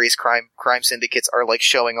the various crime syndicates are, like,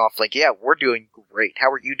 showing off, like, yeah, we're doing great.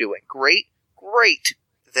 How are you doing? Great.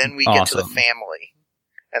 Then we get to the family,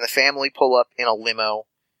 and the family pull up in a limo.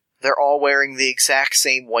 They're all wearing the exact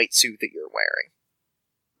same white suit that you're wearing.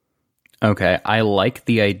 Okay, I like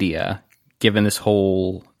the idea, given this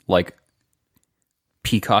whole, like,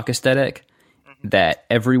 peacock aesthetic, that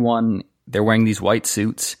everyone, they're wearing these white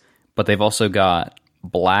suits, but they've also got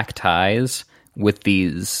black ties with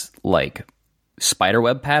these, like,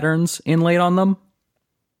 spiderweb patterns inlaid on them.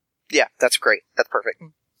 Yeah, that's great. That's perfect.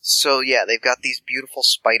 So, yeah, they've got these beautiful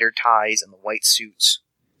spider ties and the white suits.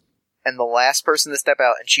 And the last person to step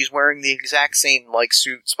out, and she's wearing the exact same, like,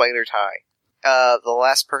 suit, spider tie. The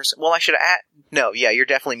last person... Well, I should have... No, yeah, you're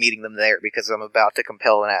definitely meeting them there, because I'm about to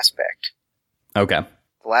compel an aspect. Okay.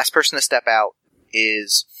 The last person to step out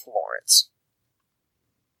is Florence.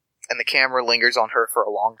 And the camera lingers on her for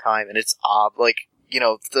a long time, and it's odd, like,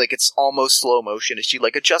 it's almost slow motion as she,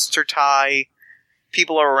 like, adjusts her tie.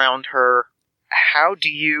 People are around her. How do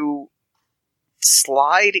you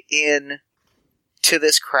slide in to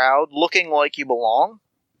this crowd looking like you belong,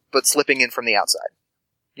 but slipping in from the outside?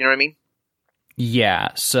 You know what I mean?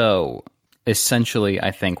 Yeah, so essentially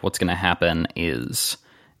I think what's going to happen is,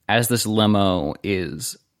 as this limo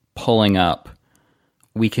is pulling up,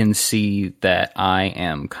 we can see that I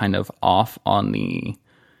am kind of off on the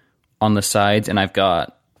sides, and I've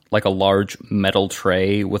got, like, a large metal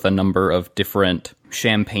tray with a number of different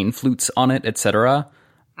champagne flutes on it, etc.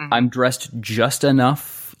 Mm-hmm. I'm dressed just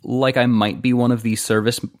enough like I might be one of these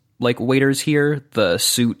service, like, waiters here. The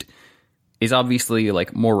suit is obviously,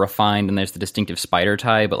 like, more refined, and there's the distinctive spider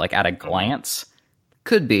tie, but, like, at a glance,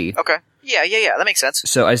 could be. Okay. Yeah, that makes sense.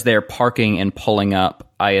 So as they're parking and pulling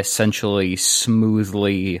up, I essentially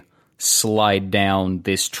smoothly slide down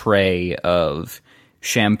this tray of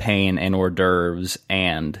champagne and hors d'oeuvres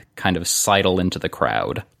and kind of sidle into the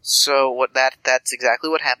crowd. So that's exactly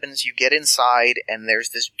what happens. You get inside, and there's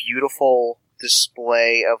this beautiful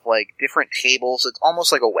display of, like, different tables. It's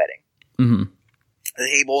almost like a wedding. Mm-hmm. The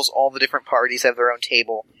tables, all the different parties have their own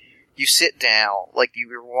table. You sit down, like you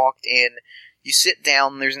were walked in. You sit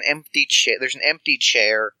down. There's an empty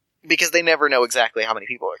chair because they never know exactly how many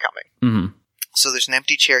people are coming. Mm-hmm. So there's an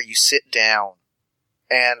empty chair. You sit down,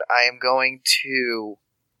 and I am going to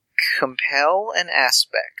compel an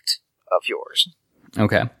aspect of yours.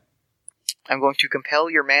 Okay. I'm going to compel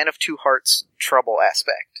your Man of Two Hearts trouble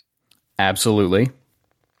aspect. Absolutely.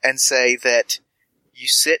 And say that you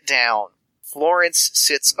sit down. Florence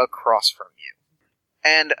sits across from you.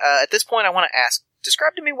 And at this point, I want to ask,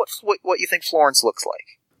 describe to me what you think Florence looks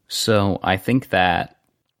like. So I think that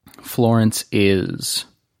Florence is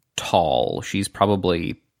tall. She's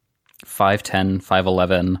probably 5'10",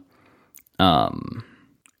 5'11".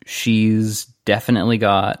 She's definitely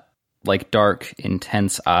got, like, dark,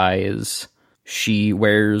 intense eyes. She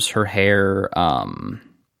wears her hair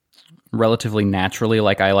relatively naturally,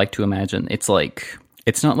 like I like to imagine. It's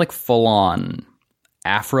it's not like full on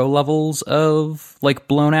afro levels of like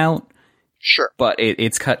blown out. Sure. But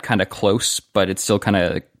it's cut kind of close, but it still kind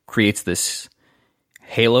of creates this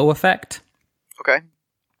halo effect. Okay.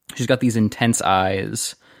 She's got these intense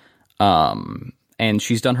eyes, and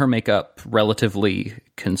she's done her makeup relatively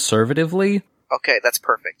conservatively. Okay, that's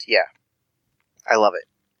perfect. Yeah. I love it.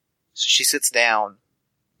 So she sits down,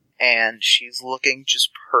 and she's looking just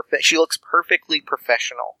perfect. She looks perfectly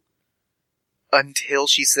professional until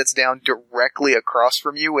she sits down directly across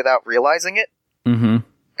from you without realizing it. Mm-hmm.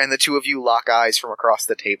 And the two of you lock eyes from across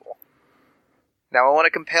the table. Now I want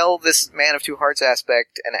to compel this Man of Two Hearts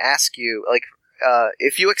aspect and ask you, like,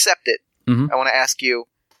 if you accept it, I want to ask you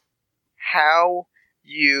how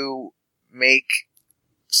you make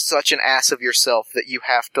such an ass of yourself that you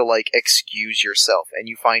have to, like, excuse yourself and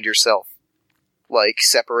you find yourself, like,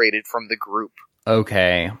 separated from the group.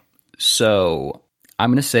 Okay, so I'm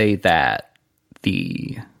going to say that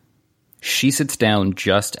she sits down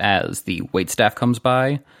just as the waitstaff comes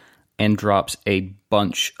by and drops a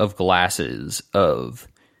bunch of glasses of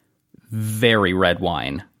very red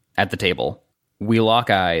wine at the table. We lock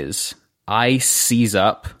eyes. I seize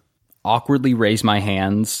up, awkwardly raise my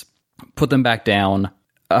hands, put them back down.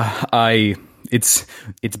 It's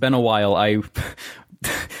been a while. I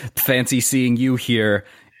fancy seeing you here.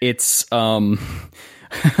 It's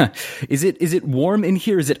is it warm in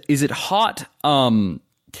here? Is it hot?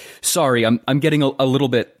 Sorry, I'm getting a little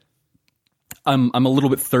bit. I'm a little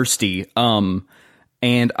bit thirsty.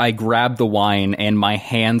 And I grab the wine, and my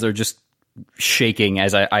hands are just shaking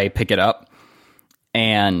as I pick it up,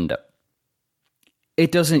 and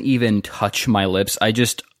it doesn't even touch my lips. I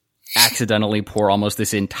just accidentally pour almost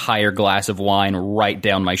this entire glass of wine right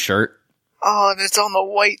down my shirt. Oh, and it's on the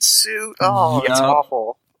white suit. Oh, It's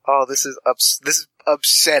awful. Oh, this is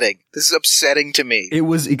upsetting. This is upsetting to me. It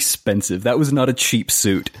was expensive. That was not a cheap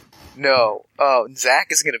suit. No. Oh, Zach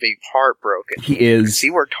is going to be heartbroken. He is. He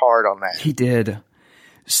worked hard on that. He did.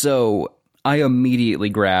 So I immediately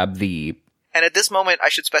grab the... And at this moment, I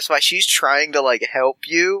should specify, she's trying to, like, help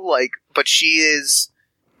you, like, but she is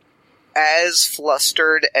as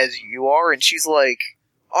flustered as you are, and she's like,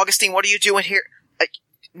 Augustine, what are you doing here?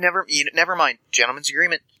 Never mind. Gentleman's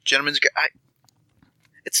agreement.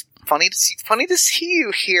 It's funny to see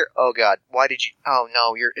you here. Oh God, why did you? Oh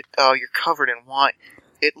no, you're covered in wine.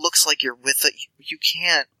 It looks like you're with it. You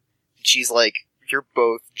can't. And she's like, you're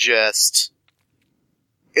both just.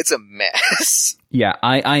 It's a mess. Yeah,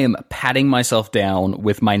 I am patting myself down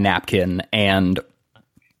with my napkin, and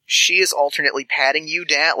she is alternately patting you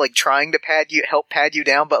down, like trying to help pad you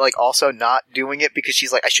down, but like also not doing it because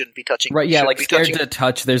she's like, I shouldn't be touching. Right? Yeah, like scared to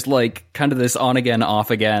touch. There's like kind of this on again,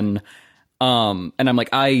 off again. And I'm like,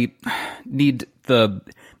 I need the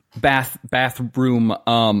bathroom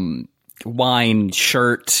wine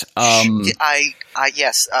shirt.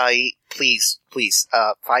 Please.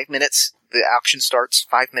 5 minutes. The auction starts.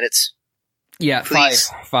 5 minutes. Yeah,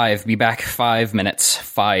 please. Five. Be back 5 minutes.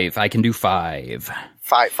 5. I can do 5.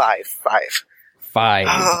 5. 5.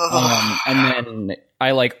 And then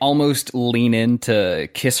I like almost lean in to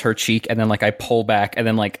kiss her cheek, and then like I pull back, and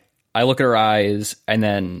then like I look at her eyes, and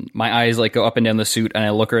then my eyes like go up and down the suit, and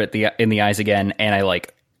I look her in the eyes again, and I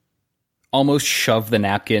like almost shove the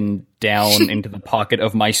napkin down into the pocket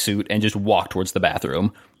of my suit and just walk towards the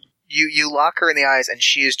bathroom. You lock her in the eyes, and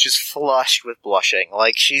she is just flushed with blushing.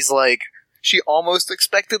 Like she almost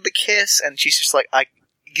expected the kiss, and she's just like,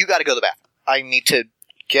 you got to go to the bathroom. I need to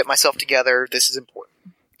get myself together. This is important.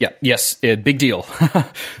 Yeah. Yes. Big deal.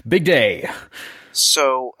 Big day.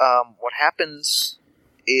 So, what happens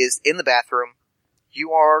is in the bathroom,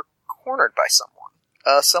 you are cornered by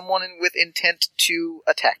someone with intent to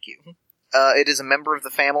attack you. It is a member of the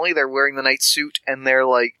family. They're wearing the night suit, and they're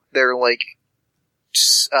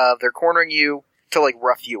cornering you to like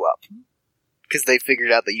rough you up because they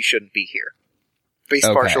figured out that you shouldn't be here. Based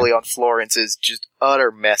partially on Florence's just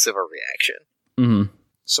utter mess of a reaction. Mm-hmm.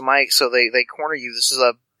 So they corner you. This is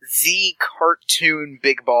the cartoon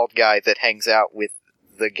big bald guy that hangs out with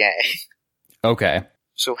the gang. Okay.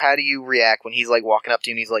 So how do you react when he's like walking up to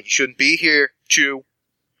you and he's like, you shouldn't be here, Chew.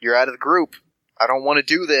 You're out of the group. I don't want to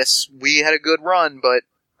do this. We had a good run, but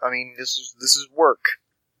I mean, this is work.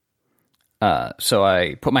 So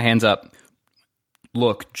I put my hands up.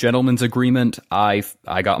 Look, gentleman's agreement. I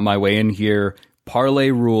got my way in here. Parlay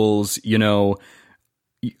rules, you know,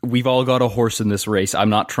 we've all got a horse in this race. I'm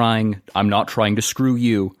not trying to screw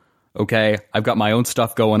you. Okay? I've got my own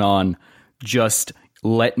stuff going on. Just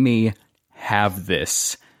let me have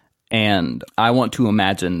this. And I want to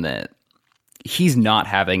imagine that he's not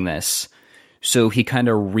having this. So he kind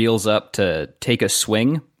of reels up to take a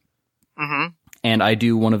swing. Mm-hmm. and I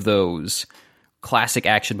do one of those classic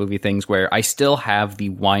action movie things where I still have the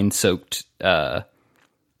wine-soaked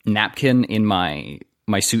napkin in my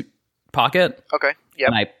suit pocket. Okay, yeah.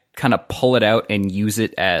 And I kind of pull it out and use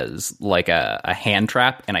it as like a hand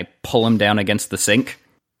trap, and I pull him down against the sink.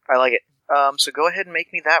 I like it. So go ahead and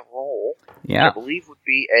make me that roll. Yeah. Which I believe would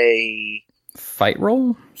be a... Fight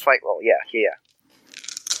roll? Fight roll, yeah.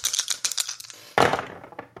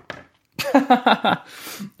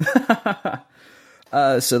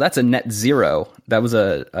 So that's a net 0. That was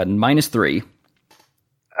a -3.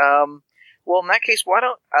 Well, in that case, why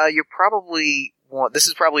don't you probably want... This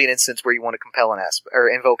is probably an instance where you want to compel an aspect, or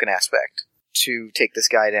invoke an aspect to take this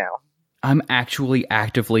guy down. I'm actually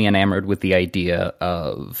actively enamored with the idea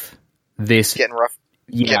of this. Getting roughed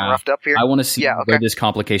up here? I want to see where this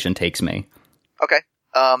complication takes me. Okay.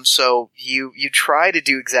 So you try to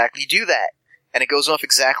do that, and it goes off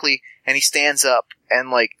exactly, and he stands up,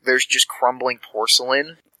 and, like, there's just crumbling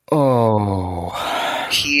porcelain. Oh.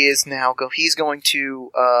 He's going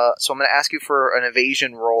to, so I'm going to ask you for an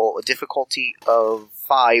evasion roll, a difficulty of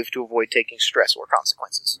 5 to avoid taking stress or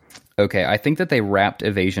consequences. Okay, I think that they wrapped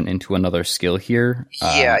evasion into another skill here.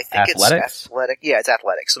 Yeah, I think athletics? it's athletic. Yeah, it's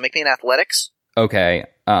athletics. So make me an athletics. Okay,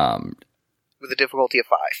 with a difficulty of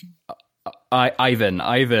 5. Ivan,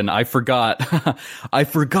 I forgot. I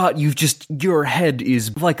forgot your head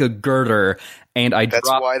is like a girder, and That's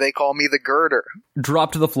why they call me the girder.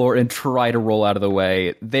 Drop to the floor and try to roll out of the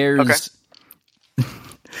way. There's...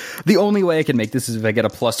 The only way I can make this is if I get a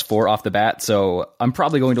 +4 off the bat, so I'm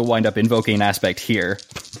probably going to wind up invoking an aspect here.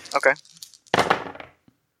 Okay.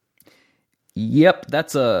 Yep,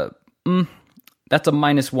 that's a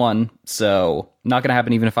 -1, so not gonna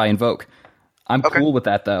happen even if I invoke. I'm cool with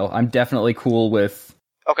that, though. I'm definitely cool with...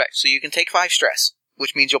 Okay, so you can take 5 stress,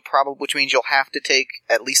 which means you'll have to take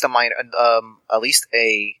at least I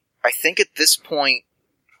think at this point,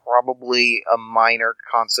 probably a minor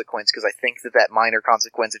consequence, because I think that minor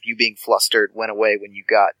consequence of you being flustered went away when you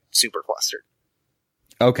got super flustered.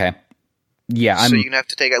 Okay. Yeah, So you're going to have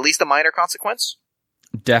to take at least a minor consequence?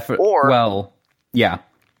 Definitely. Well, yeah.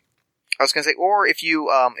 I was going to say, or if you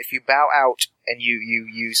bow out and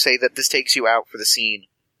you say that this takes you out for the scene,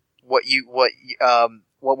 what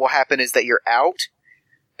will happen is that you're out,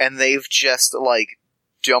 and they've just, like,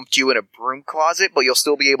 dumped you in a broom closet, but you'll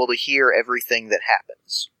still be able to hear everything that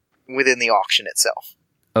happens within the auction itself.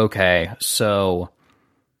 Okay, so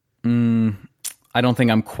I don't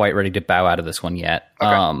think I'm quite ready to bow out of this one yet.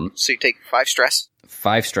 Okay. So you take 5 stress?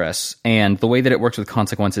 5 stress, and the way that it works with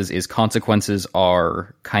consequences is consequences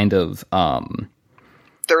are kind of...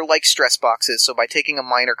 They're like stress boxes, so by taking a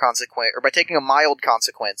minor consequence, or by taking a mild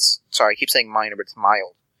consequence... Sorry, I keep saying minor, but it's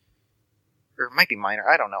mild. Or it might be minor,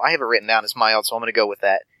 I don't know. I have it written down as mild, so I'm going to go with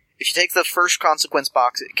that. If you take the first consequence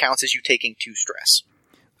box, it counts as you taking 2 stress.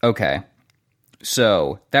 Okay.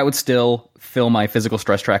 So, that would still fill my physical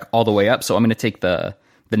stress track all the way up, so I'm going to take the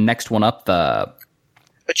next one up,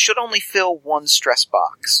 It should only fill 1 stress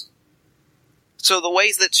box. So the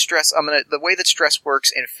way that stress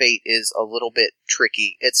works in Fate is a little bit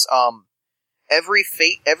tricky. It's, every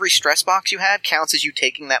stress box you have counts as you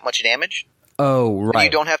taking that much damage. Oh, right. And you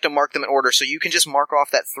don't have to mark them in order, so you can just mark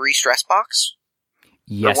off that 3 stress box.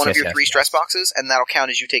 Yes, or one of your 3 stress boxes, and that'll count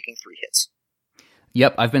as you taking 3 hits.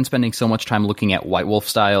 Yep, I've been spending so much time looking at White Wolf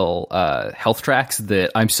style health tracks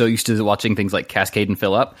that I'm so used to watching things like Cascade and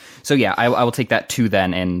Fill Up. So yeah, I will take that 2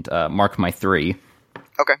 then and mark my 3.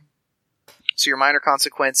 Okay. So your minor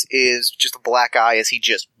consequence is just a black eye as he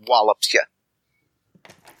just wallops you.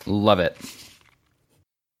 Love it.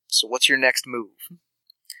 So what's your next move?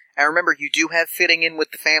 And remember, you do have fitting in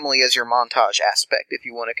with the family as your montage aspect if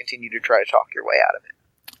you want to continue to try to talk your way out of it.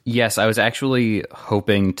 Yes, I was actually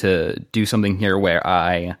hoping to do something here where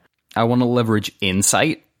I want to leverage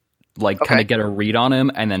insight, like kind of get a read on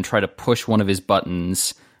him, and then try to push one of his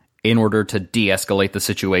buttons in order to de-escalate the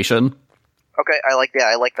situation. Okay, I like that.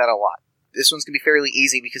 I like that a lot. This one's going to be fairly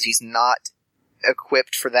easy because he's not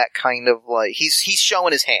equipped for that kind of, like, he's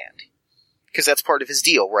showing his hand. Because that's part of his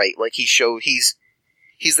deal, right? Like, he's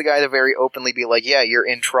the guy to very openly be like, yeah, you're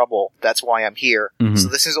in trouble. That's why I'm here. Mm-hmm. So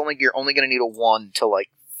this is you're only going to need a 1 to, like,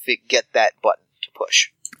 get that button to push.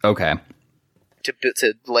 Okay.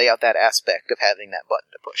 To lay out that aspect of having that button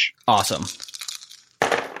to push. Awesome.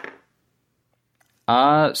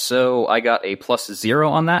 So I got a +0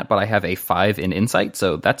 on that, but I have a 5 in insight,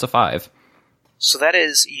 so that's a 5. So that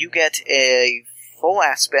is, you get a full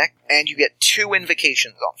aspect, and you get 2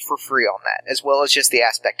 invocations for free on that, as well as just the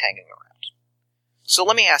aspect hanging around. So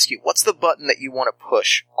let me ask you, what's the button that you want to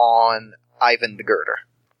push on Ivan the Girder?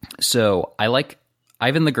 So I like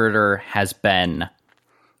Ivan the Girder has been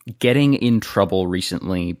getting in trouble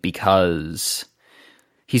recently because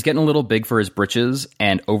he's getting a little big for his britches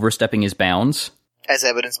and overstepping his bounds. As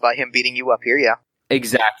evidenced by him beating you up here, yeah.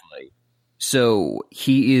 Exactly. So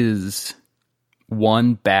he is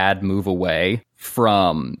one bad move away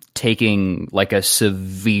from taking like a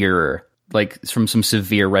severe, like from some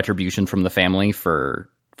severe retribution from the family for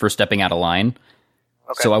stepping out of line.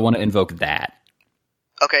 Okay. So I want to invoke that.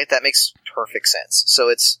 Okay, that makes perfect sense. So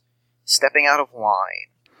it's stepping out of line.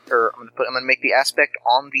 Or I'm gonna make the aspect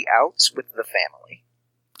on the outs with the family.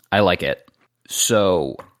 I like it.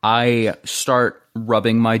 So I start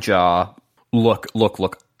rubbing my jaw. Look.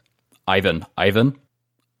 Ivan.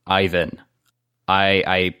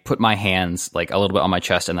 I put my hands like a little bit on my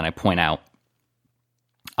chest and then I point out.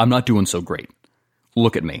 I'm not doing so great.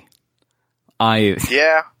 Look at me.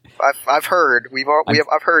 Yeah, I've heard.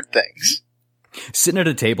 I've heard things. Sitting at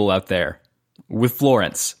a table out there with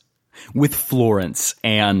Florence,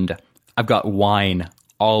 and I've got wine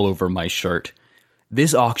all over my shirt.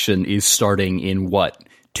 This auction is starting in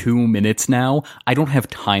 2 minutes now? I don't have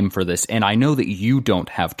time for this, and I know that you don't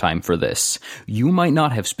have time for this. You might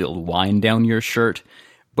not have spilled wine down your shirt,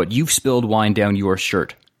 but you've spilled wine down your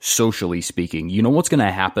shirt, socially speaking. You know what's going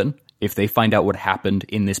to happen if they find out what happened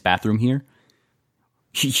in this bathroom here?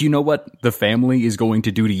 You know what the family is going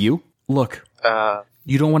to do to you? Look,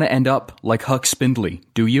 you don't want to end up like Huck Spindley,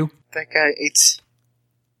 do you? That guy,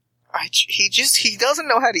 he doesn't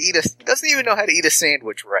know how to doesn't even know how to eat a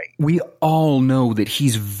sandwich right. We all know that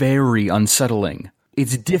he's very unsettling.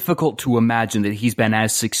 It's difficult to imagine that he's been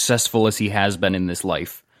as successful as he has been in this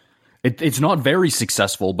life. It's not very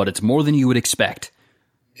successful, but it's more than you would expect.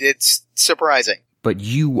 It's surprising. But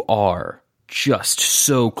you are just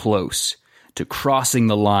so close to crossing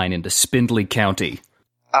the line into Spindley County.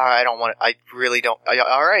 I really don't.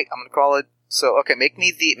 All right, I'm going to call it. So, okay, make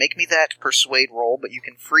me that persuade roll, but you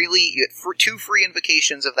can you get 2 free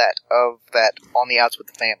invocations of that on the outs with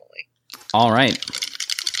the family. All right.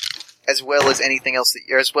 As well as anything else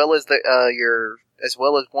as well as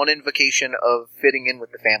one invocation of fitting in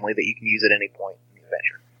with the family that you can use at any point in the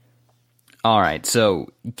adventure. All right.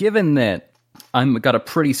 So, given that I've got a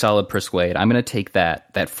pretty solid persuade, I'm going to take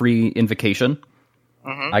that free invocation.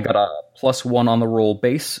 Mm-hmm. I got a +1 on the roll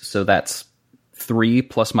base, so that's 3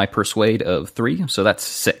 plus my persuade of 3, so that's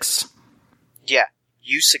 6. Yeah,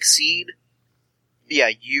 you succeed. Yeah,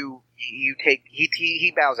 you take.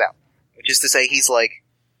 He bows out, which is to say, he's like,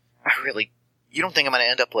 you don't think I'm going to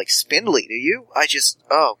end up like Spindley, do you?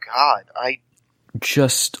 Oh God,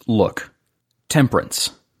 just look. Temperance.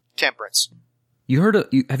 Temperance.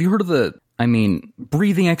 Have you heard of the?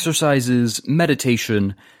 Breathing exercises,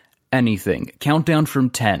 meditation, anything. Count down from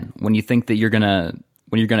 10 when you think that you're gonna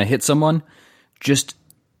hit someone. Just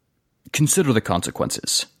consider the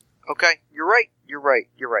consequences. Okay, you're right.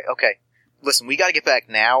 Okay, listen, we gotta get back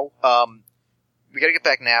now.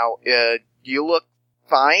 You look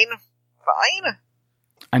fine.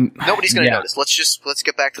 Nobody's gonna notice. Let's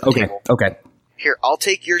get back to the table. Okay. Here, I'll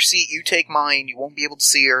take your seat. You take mine. You won't be able to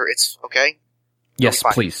see her. It's okay. Yes,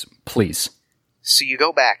 please. So you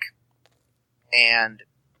go back, and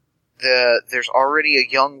there's already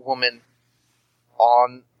a young woman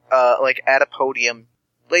on. At a podium.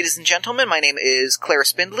 Ladies and gentlemen, my name is Clara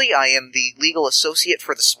Spindley. I am the legal associate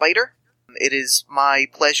for the Spider. It is my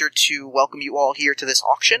pleasure to welcome you all here to this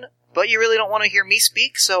auction, but you really don't want to hear me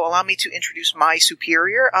speak, so allow me to introduce my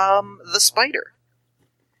superior, the Spider.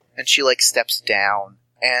 And she, steps down,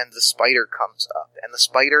 and the Spider comes up, and the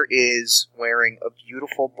Spider is wearing a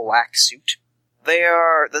beautiful black suit. They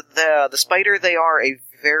are, the Spider, they are a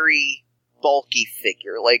very bulky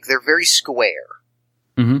figure, they're very square.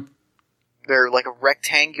 Mm-hmm. They're like a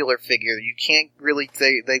rectangular figure. You can't really.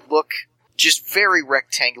 They look just very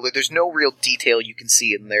rectangular. There's no real detail you can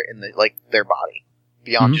see in their body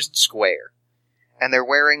beyond just square. And they're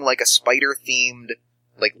wearing a spider themed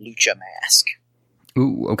lucha mask.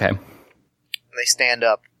 Ooh, okay. And they stand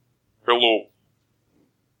up. Hello,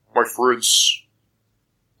 my friends,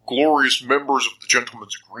 glorious members of the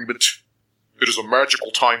Gentleman's Agreement. It is a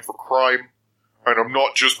magical time for crime. And I'm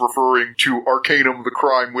not just referring to Arcanum the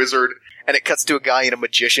Crime Wizard. And it cuts to a guy in a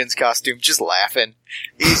magician's costume just laughing.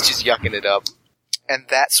 He's just yucking it up. And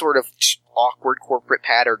that sort of awkward corporate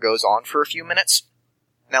patter goes on for a few minutes.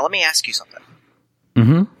 Now let me ask you something.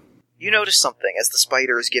 Mm-hmm. You notice something as the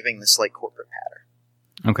Spider is giving this corporate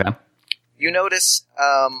patter. Okay. You notice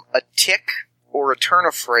a tick or a turn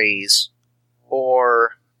of phrase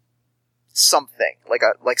or something.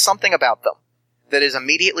 Like something about them. That is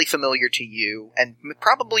immediately familiar to you, and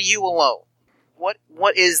probably you alone.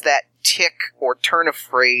 What is that tick or turn of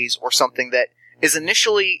phrase or something that is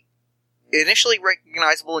initially initially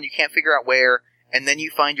recognizable and you can't figure out where, and then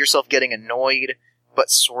you find yourself getting annoyed, but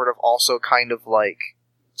sort of also kind of like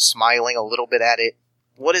smiling a little bit at it.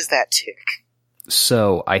 What is that tick?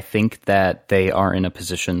 So I think that they are in a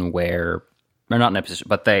position where, they're not in a position,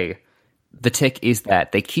 but the tick is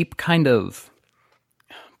that they keep kind of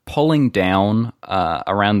pulling down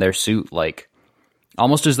around their suit, like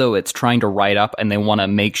almost as though it's trying to ride up, and they want to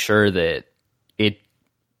make sure that it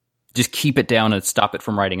just keep it down and stop it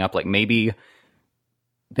from riding up. Like maybe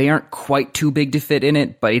they aren't quite too big to fit in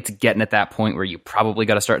it, but it's getting at that point where you probably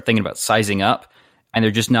got to start thinking about sizing up, and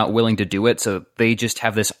they're just not willing to do it. So they just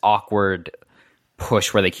have this awkward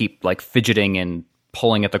push where they keep like fidgeting and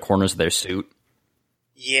pulling at the corners of their suit.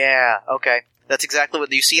 Yeah, okay. That's exactly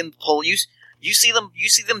what you see in the pull. You see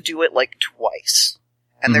them do it like twice.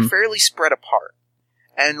 And they're fairly spread apart.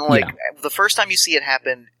 And like the first time you see it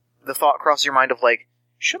happen, the thought crosses your mind of like,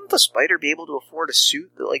 shouldn't the spider be able to afford a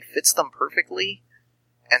suit that like fits them perfectly?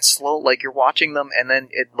 And slow, like you're watching them, and then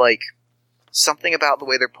it like something about the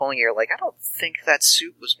way they're pulling it, you're like, I don't think that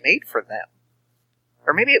suit was made for them.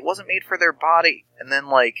 Or maybe it wasn't made for their body. And then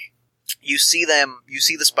like you see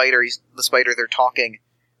the spider, they're talking,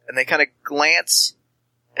 and they kind of glance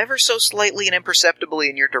ever so slightly and imperceptibly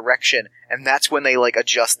in your direction, and that's when they like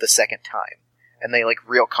adjust the second time. And they like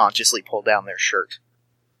real consciously pull down their shirt.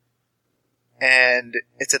 And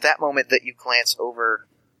it's at that moment that you glance over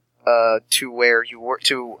to where you were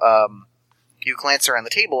you glance around the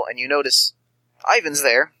table and you notice Ivan's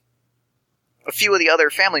there. A few of the other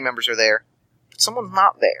family members are there, but someone's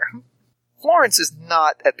not there. Florence is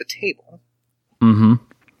not at the table. Mm-hmm.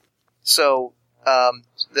 So,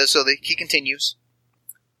 he continues.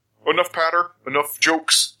 Enough patter, enough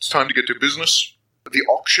jokes. It's time to get to business. The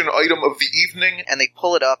auction item of the evening. And they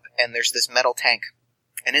pull it up, and there's this metal tank.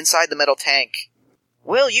 And inside the metal tank,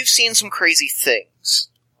 well, you've seen some crazy things,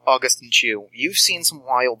 August and Chew. You've seen some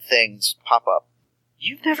wild things pop up.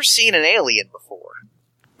 You've never seen an alien before.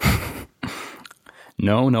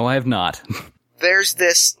 No, I have not. There's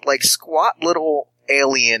this, like, squat little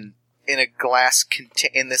alien in a glass,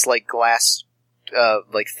 in this, like, glass,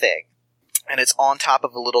 thing. And it's on top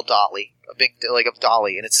of a little dolly. A big, like, a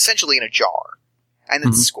dolly. And it's essentially in a jar. And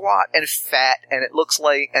it's squat and fat, and it looks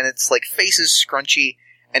like, and its, like, face is scrunchy,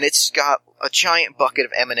 and it's got a giant bucket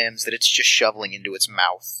of M&Ms that it's just shoveling into its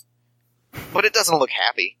mouth. But it doesn't look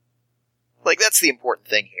happy. Like, that's the important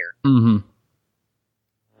thing here. Mm-hmm.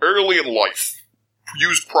 Alien life.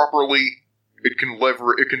 Used properly, it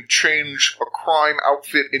can change a crime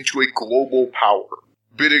outfit into a global power.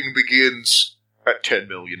 Bidding begins at $10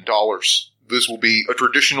 million. This will be a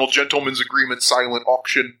traditional gentleman's agreement silent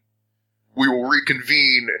auction. We will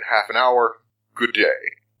reconvene in half an hour. Good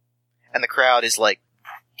day. And the crowd is like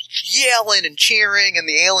yelling and cheering, and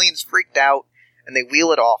the alien's freaked out, and they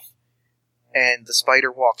wheel it off, and the spider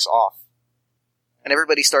walks off. And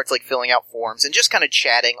everybody starts like filling out forms and just kind of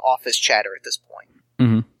chatting, office chatter at this point.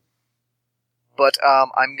 Mm-hmm. But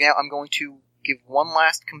I'm going to give one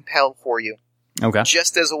last compel for you. Okay.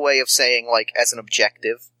 Just as a way of saying, like, as an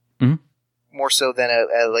objective. Mm-hmm. More so than a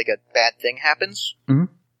bad thing happens. Mm-hmm.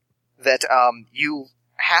 That you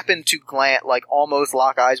happen to glance, like, almost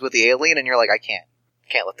lock eyes with the alien, and you're like, I can't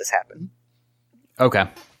let this happen. Okay.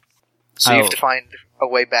 So you have to find a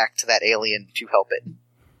way back to that alien to help it.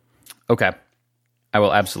 Okay. I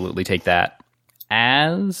will absolutely take that.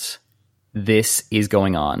 As this is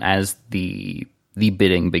going on, as the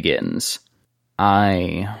bidding begins,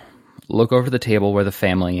 I look over the table where the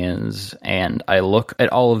family is, and I look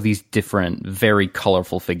at all of these different, very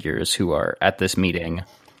colorful figures who are at this meeting,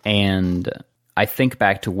 and I think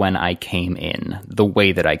back to when I came in, the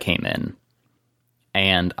way that I came in,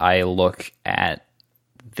 and I look at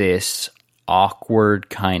this awkward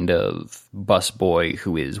kind of busboy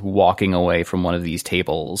who is walking away from one of these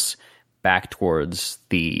tables back towards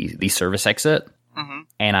the service exit,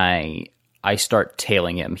 and I start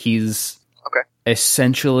tailing him. He's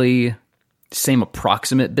essentially same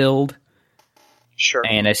approximate build. Sure.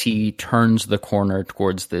 And as he turns the corner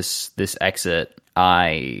towards this exit,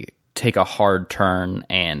 I take a hard turn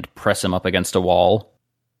and press him up against a wall.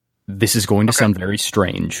 This is going to sound very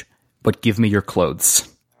strange, but give me your clothes.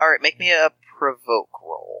 Alright, make me a provoke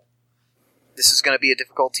roll. This is going to be a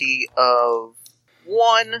difficulty of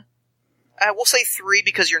 1. We'll say 3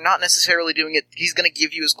 because you're not necessarily doing it. He's going to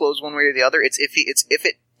give you his clothes one way or the other. It's if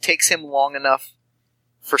it takes him long enough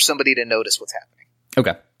for somebody to notice what's happening.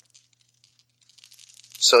 Okay.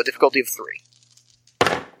 So a difficulty of 3.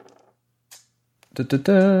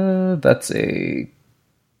 That's a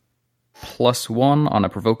 +1 on a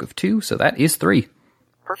provoke of 2, so that is 3.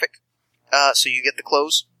 Perfect. So you get the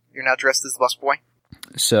clothes. You're now dressed as the busboy.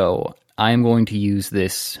 So I'm going to use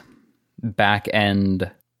this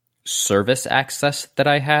back-end service access that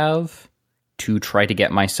I have to try to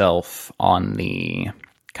get myself on the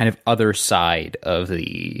kind of other side of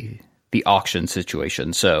the auction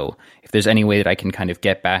situation. So if there's any way that I can kind of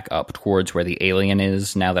get back up towards where the alien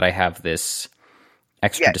is now that I have this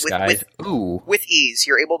extra disguise. With ease,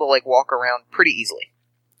 you're able to like walk around pretty easily.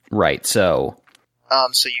 Right, so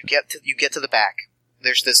so you get to the back.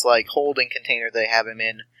 There's this like holding container they have him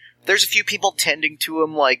in. There's a few people tending to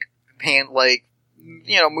him,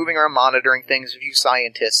 moving around monitoring things, a few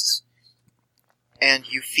scientists. And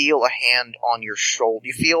you feel a hand on your shoulder.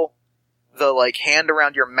 You feel the like hand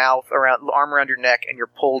around your mouth, arm around your neck, and you're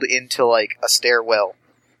pulled into like a stairwell.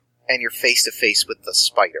 And you're face to face with the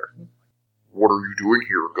spider. What are you doing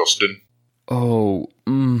here, Augustin? Oh,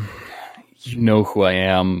 you know who I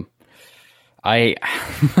am. I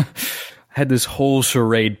had this whole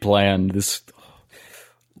charade planned.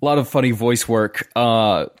 A lot of funny voice work.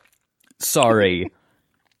 Sorry.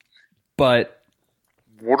 But...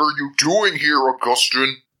 What are you doing here,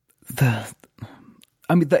 Augustin? The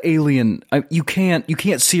alien. You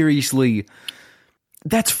can't seriously...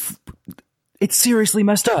 It's seriously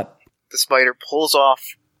messed up. The spider pulls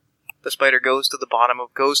off. The spider goes to the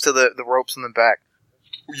the ropes in the back.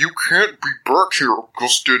 You can't be back here,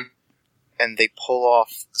 Augustin. And they pull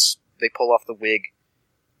off the wig.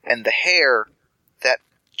 And the hair, that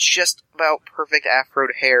just about perfect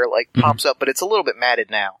afroed hair, pops up, but it's a little bit matted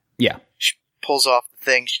now. Yeah. She pulls off the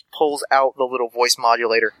thing, she pulls out the little voice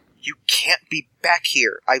modulator. You can't be back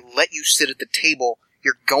here. I let you sit at the table.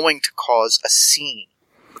 You're going to cause a scene.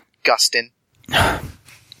 Augustin.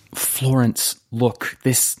 Florence, look,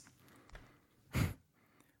 this...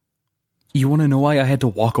 You want to know why I had to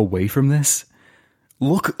walk away from this?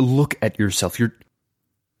 Look at yourself.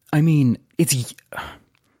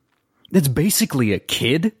 That's basically a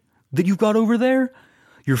kid that you've got over there.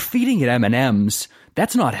 You're feeding it M&Ms.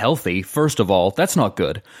 That's not healthy, first of all. That's not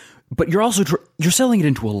good. But you're also you're selling it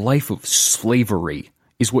into a life of slavery,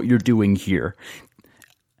 is what you're doing here.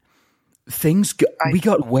 We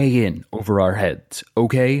got way in over our heads,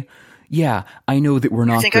 okay? Yeah, I know that we're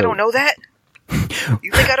not. You think I don't know that?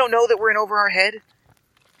 You think I don't know that we're in over our head?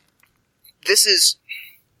 Do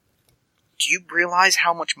you realize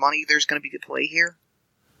how much money there's going to be to play here?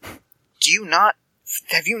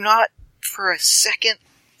 Have you not, for a second,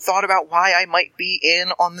 thought about why I might be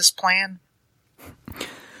in on this plan?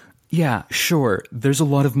 Yeah, sure. There's a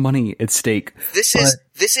lot of money at stake. This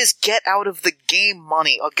is get out of the game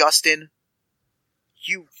money, Augustin.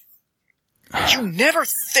 You never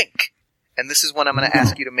think. And this is when I'm going to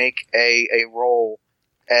ask you to make a roll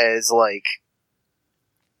as I'm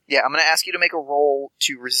going to ask you to make a roll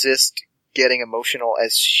to resist getting emotional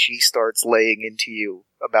as she starts laying into you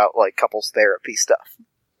about couples therapy stuff.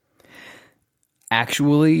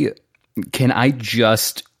 Actually, can I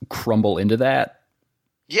just crumble into that?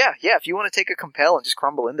 Yeah, if you want to take a compel and just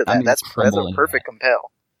crumble into that, that's a perfect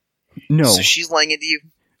compel. No. So she's laying into you.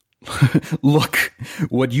 Look,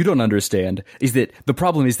 what you don't understand is that the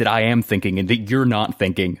problem is that I am thinking and that you're not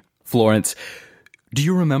thinking, Florence. Do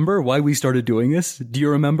you remember why we started doing this? Do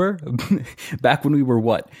you remember? Back when we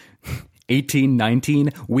were, 18,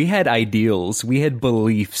 19? We had ideals, we had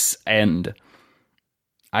beliefs, and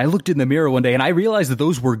I looked in the mirror one day and I realized that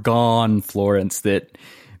those were gone, Florence, that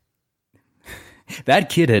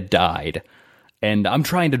kid had died, and I'm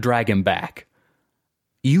trying to drag him back.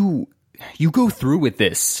 You go through with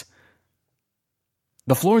this.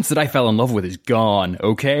 The Florence that I fell in love with is gone,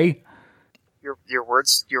 okay? Your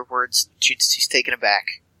words, she's taken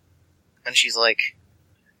aback. And she's like,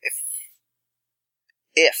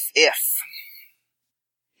 if,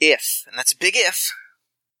 and that's a big if.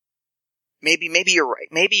 Maybe you're right.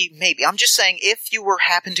 Maybe. I'm just saying, if you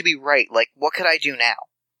happen to be right, what could I do now?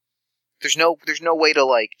 There's no way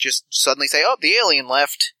to, just suddenly say, oh, the alien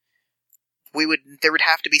left. There would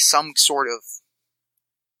have to be some sort of...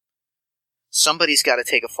 Somebody's got to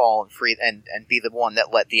take a fall and be the one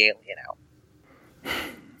that let the alien out.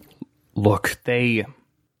 Look,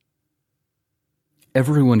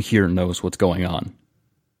 everyone here knows what's going on.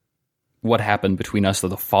 What happened between us,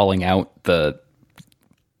 the falling out, the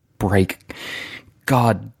break.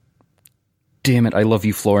 God damn it, I love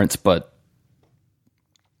you, Florence, but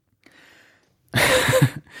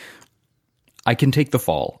I can take the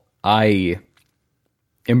fall. I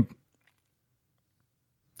can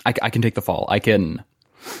take the fall. I can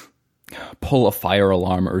pull a fire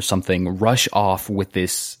alarm or something, rush off with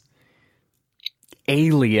this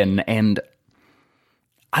alien, and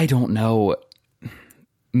I don't know,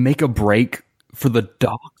 make a break for the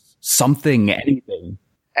dogs, something, anything.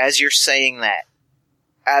 As you're saying that,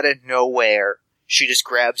 out of nowhere, she just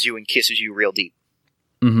grabs you and kisses you real deep.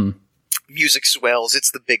 Mm-hmm. Music swells.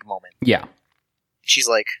 It's the big moment. Yeah. She's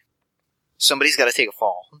like, somebody's got to take a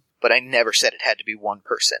fall, but I never said it had to be one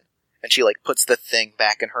person. And she, like, puts the thing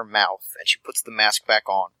back in her mouth, and she puts the mask back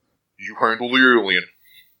on. You handle the alien.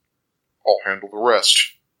 I'll handle the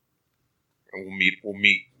rest. And we'll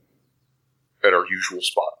meet at our usual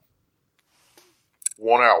spot.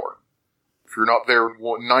 1 hour. If you're not there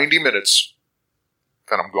in 90 minutes,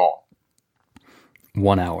 then I'm gone.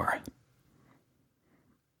 1 hour.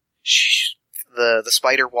 The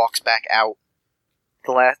spider walks back out.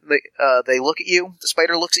 They look at you. The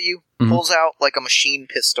spider looks at you, pulls out like a machine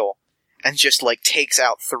pistol, and just like takes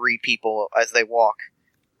out 3 people as they walk.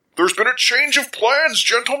 There's been a change of plans,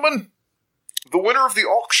 gentlemen. The winner of the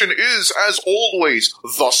auction is, as always,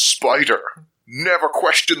 the spider. Never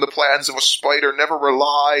question the plans of a spider. Never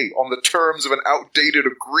rely on the terms of an outdated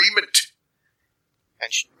agreement.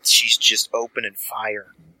 And she's just opening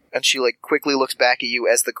fire. And she, like, quickly looks back at you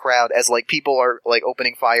as the crowd, as, like, people are, like,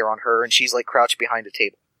 opening fire on her, and she's, like, crouched behind a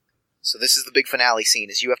table. So this is the big finale scene,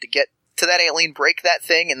 is you have to get to that alien, break that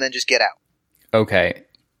thing, and then just get out. Okay.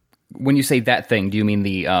 When you say that thing, do you mean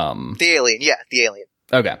the The alien, yeah, the alien.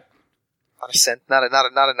 Okay. Not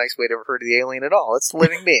a nice way to refer to the alien at all. It's a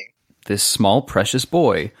living being. This small, precious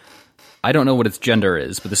boy. I don't know what its gender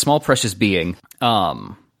is, but the small, precious being.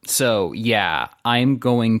 So, yeah, I'm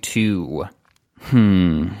going to...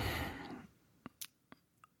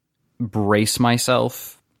 brace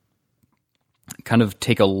myself, kind of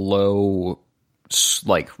take a low,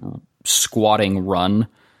 like, squatting run,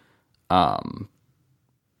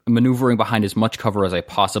 maneuvering behind as much cover as I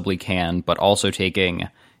possibly can, but also taking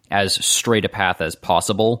as straight a path as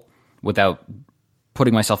possible without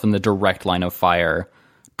putting myself in the direct line of fire,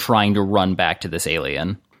 trying to run back to this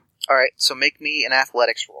alien. Alright, so make me an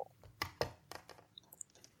athletics roll.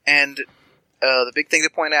 And the big thing to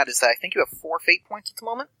point out is that I think you have 4 fate points at the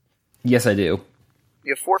moment. Yes, I do.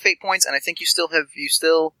 You have 4 fate points, and I think you still,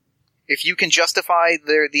 if you can justify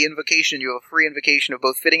the invocation, you have a free invocation of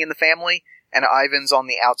both fitting in the family, and Ivan's on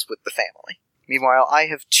the outs with the family. Meanwhile, I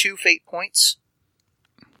have 2 fate points,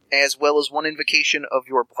 as well as 1 invocation of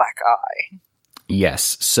your black eye.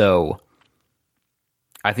 Yes, so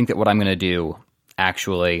I think that what I'm going to do,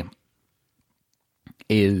 actually,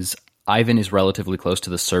 is Ivan is relatively close to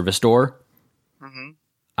the service door. Mm-hmm.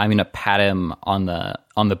 I'm going to pat him on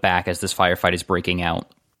the back as this firefight is breaking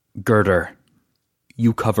out. Girder,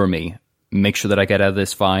 you cover me. Make sure that I get out of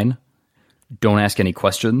this fine. Don't ask any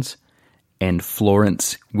questions. And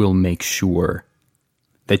Florence will make sure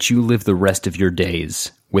that you live the rest of your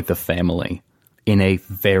days with the family in a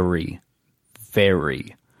very,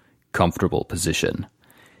 very comfortable position.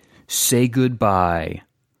 Say goodbye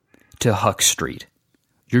to Huck Street.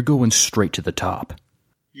 You're going straight to the top.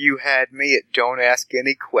 You had me at don't ask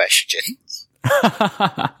any questions.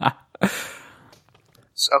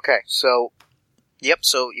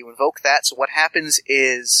 So you invoke that. So what happens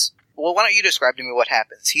is, well, why don't you describe to me what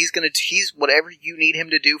happens? He's whatever you need him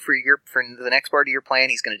to do for the next part of your plan,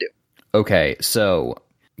 he's gonna do. Okay, so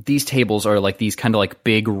these tables are like these kind of like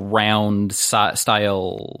big round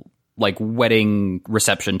style, like wedding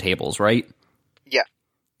reception tables, right? Yeah.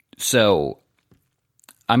 So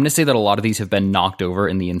I'm going to say that a lot of these have been knocked over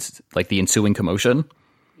in the ensuing commotion.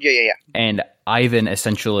 Yeah. And Ivan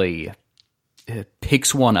essentially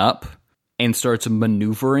picks one up and starts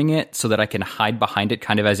maneuvering it so that I can hide behind it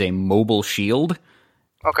kind of as a mobile shield.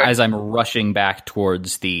 Okay. As I'm rushing back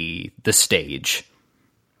towards the stage.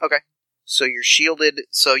 Okay. So you're shielded.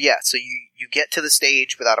 So you get to the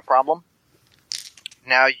stage without a problem.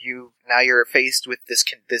 Now you're faced with this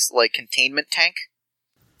like containment tank.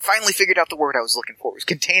 Finally figured out the word I was looking for. It was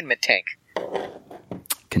containment tank.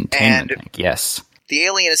 Containment tank, yes. The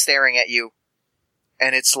alien is staring at you,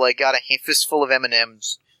 and it's like got a fistful of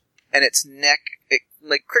M&Ms, and its neck, it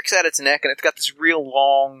like cricks at its neck, and it's got this real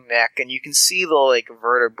long neck, and you can see the like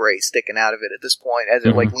vertebrae sticking out of it at this point as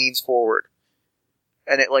it like leans forward,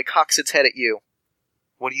 and it like cocks its head at you.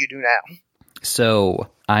 What do you do now? So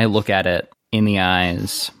I look at it in the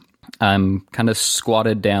eyes. I'm kind of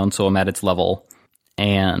squatted down so I'm at its level.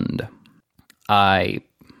 And I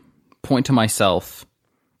point to myself,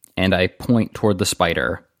 and I point toward the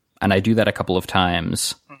spider, and I do that a couple of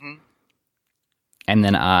times. Mm-hmm. And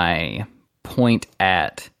then I point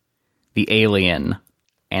at the alien,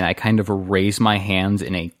 and I kind of raise my hands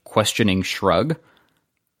in a questioning shrug.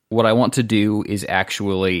 What I want to do is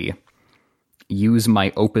actually use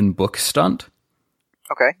my open book stunt.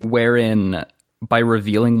 Okay. Wherein, by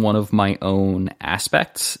revealing one of my own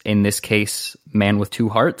aspects, in this case, Man with Two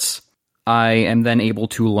Hearts, I am then able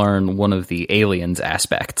to learn one of the aliens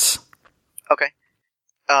aspects. Okay.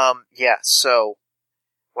 Yeah, so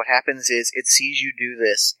what happens is it sees you do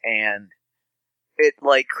this, and it,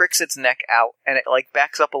 like, cricks its neck out, and it, like,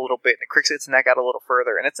 backs up a little bit, and it cricks its neck out a little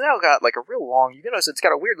further, and it's now got, like, a real long, you notice it's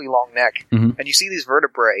got a weirdly long neck, Mhm. and you see these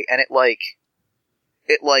vertebrae, and it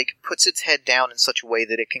puts its head down in such a way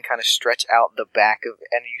that it can kind of stretch out the back of,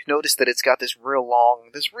 and you notice that it's got this real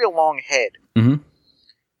long head. Mhm.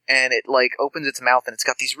 And it, like, opens its mouth, and it's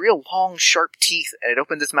got these real long, sharp teeth, and it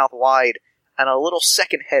opens its mouth wide, and a little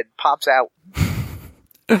second head pops out.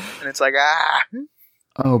 And it's like, ah!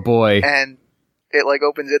 Oh boy. And it, like,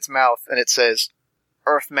 opens its mouth, and it says,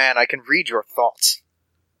 Earthman, I can read your thoughts.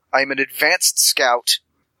 I am an advanced scout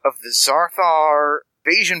of the Zarthar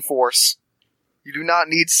Invasion Force. You do not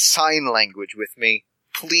need sign language with me.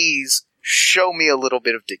 Please, show me a little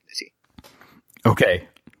bit of dignity. Okay.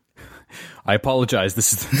 I apologize.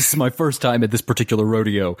 This is my first time at this particular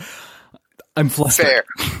rodeo. I'm flustered. Fair.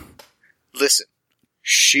 Listen,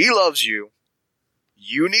 she loves you.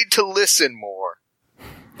 You need to listen more.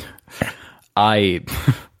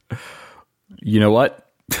 You know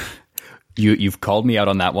what? You've called me out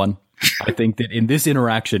on that one. I think that in this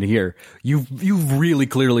interaction here, you've really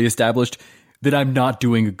clearly established that I'm not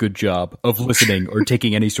doing a good job of listening or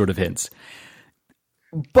taking any sort of hints.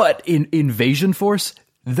 But in Invasion Force,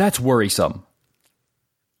 that's worrisome.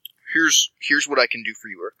 Here's what I can do for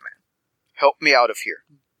you, Earthman. Help me out of here.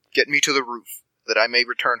 Get me to the roof, that I may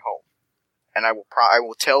return home. And I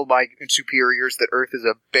will tell my superiors that Earth is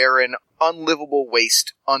a barren, unlivable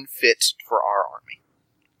waste, unfit for our army.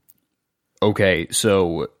 Okay,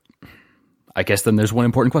 so I guess then there's one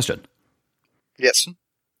important question. Yes. Do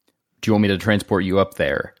you want me to transport you up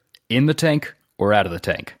there in the tank or out of the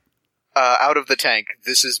tank? Out of the tank.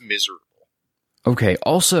 This is miserable. Okay,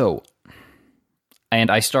 also,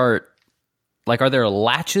 and I start, like, are there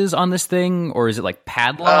latches on this thing, or is it, like,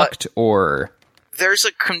 padlocked, or... There's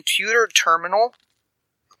a computer terminal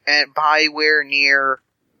by where near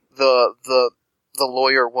the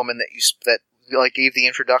lawyer woman that gave the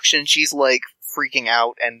introduction. She's, like, freaking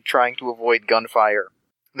out and trying to avoid gunfire.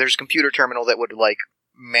 There's a computer terminal that would, like,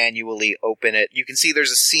 manually open it. You can see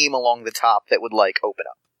there's a seam along the top that would, like, open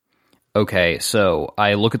up. Okay, so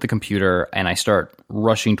I look at the computer and I start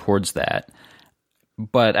rushing towards that.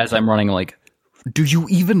 But as I'm running, like, do you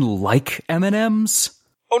even like M&Ms?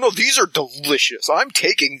 Oh no, these are delicious. I'm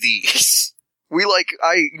taking these.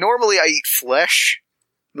 Normally I eat flesh,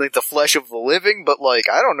 like the flesh of the living, but, like,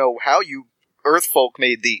 I don't know how you Earthfolk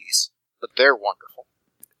made these, but they're wonderful.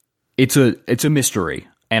 It's a mystery,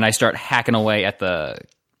 and I start hacking away at the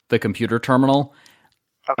computer terminal.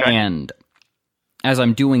 Okay. And as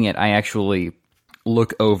I'm doing it, I actually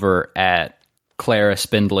look over at Clara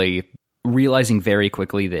Spindley, realizing very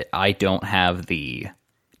quickly that I don't have the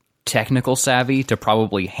technical savvy to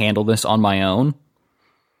probably handle this on my own.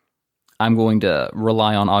 I'm going to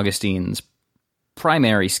rely on Augustine's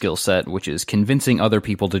primary skill set, which is convincing other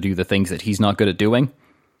people to do the things that he's not good at doing.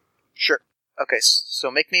 Sure. Okay,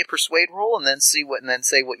 so make me a persuade roll and then say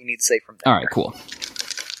what you need to say from there. All right, cool.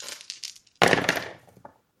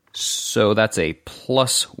 So that's a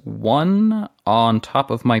 +1 on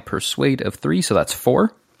top of my persuade of 3, so that's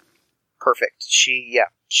 4. Perfect.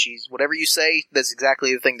 She's whatever you say, that's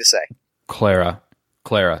exactly the thing to say. Clara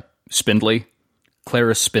Spindley.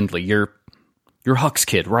 Clara Spindley, you're Huck's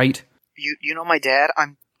kid, right? You know my dad?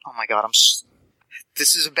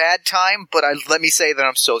 This is a bad time, but let me say that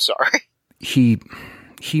I'm so sorry. He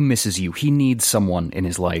misses you. He needs someone in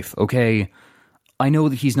his life, okay? I know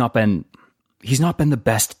that he's not been the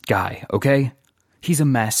best guy, okay? He's a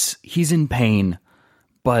mess. He's in pain.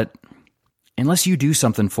 But unless you do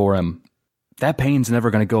something for him, that pain's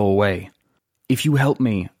never going to go away. If you help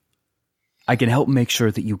me, I can help make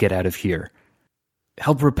sure that you get out of here.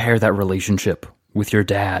 Help repair that relationship with your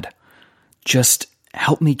dad. Just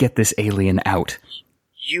help me get this alien out.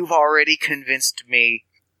 You've already convinced me.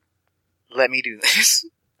 Let me do this.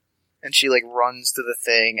 And she, like, runs to the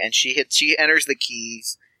thing, and she enters the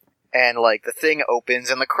keys, and, like, the thing opens,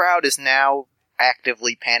 and the crowd is now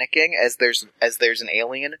actively panicking as there's an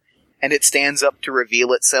alien, and it stands up to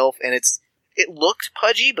reveal itself, and it looked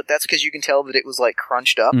pudgy, but that's because you can tell that it was, like,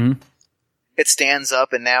 crunched up. Mm-hmm. It stands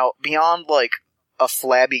up, and now, beyond, like, a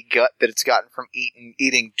flabby gut that it's gotten from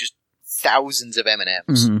eating just thousands of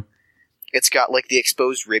M&Ms, mm-hmm. It's got, like, the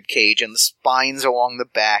exposed rib cage, and the spines along the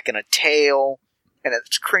back, and a tail, and a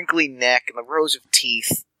crinkly neck, and the rows of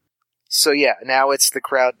teeth. So yeah, now it's the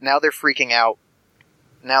crowd, now they're freaking out.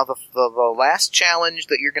 Now the last challenge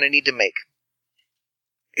that you're going to need to make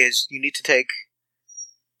is you need to take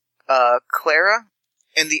Clara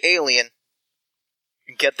and the alien,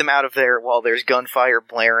 get them out of there while there's gunfire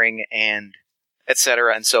blaring and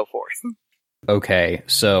etc. and so forth. Okay,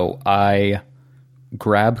 so I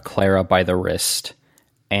grab Clara by the wrist,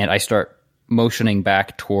 and I start motioning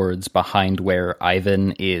back towards behind where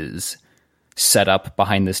Ivan is set up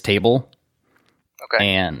behind this table. Okay.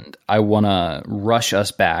 And I want to rush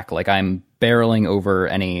us back, like I'm barreling over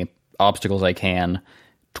any obstacles I can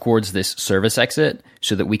towards this service exit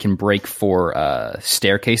so that we can break for a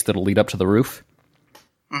staircase that'll lead up to the roof.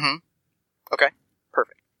 Mm-hmm. Okay,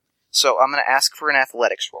 perfect. So I'm going to ask for an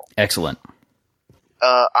athletics roll. Excellent.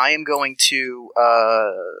 I am going to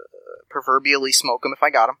proverbially smoke him if I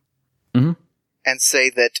got him. Mm-hmm. And say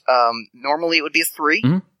that normally it would be a 3,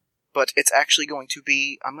 Mhm. but it's actually going to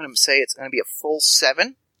be, I'm going to say it's going to be a full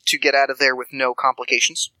 7 to get out of there with no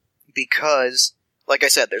complications. Because, like I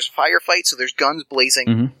said, there's a firefight, so there's guns blazing,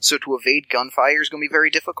 Mhm. so to evade gunfire is going to be very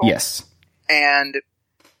difficult. Yes. And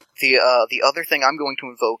the other thing I'm going to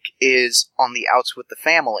invoke is on the outs with the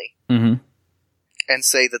family, Mm-hmm. and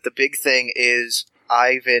say that the big thing is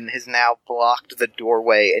Ivan has now blocked the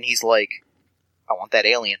doorway, and he's like, I want that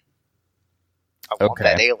alien. I want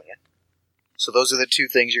that alien. So those are the two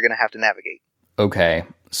things you're going to have to navigate. Okay,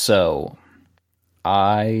 so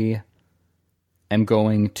I am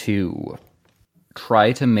going to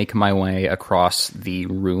try to make my way across the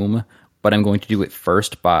room, but I'm going to do it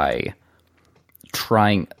first by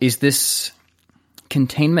trying... Is this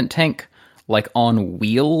containment tank like on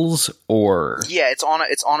wheels, or... Yeah, it's on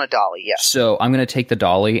a dolly, yes. So I'm going to take the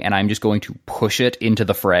dolly and I'm just going to push it into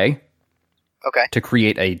the fray. Okay. To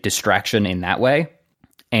create a distraction in that way,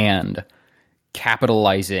 and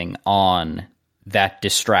capitalizing on that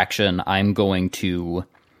distraction, I'm going to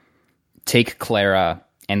take Clara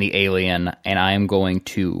and the alien, and I am going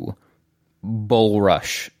to bull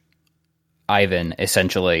rush Ivan,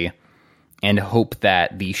 essentially, and hope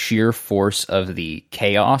that the sheer force of the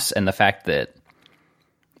chaos and the fact that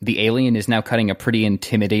the alien is now cutting a pretty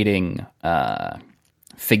intimidating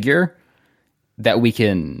figure, that we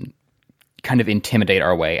can kind of intimidate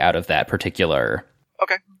our way out of that particular...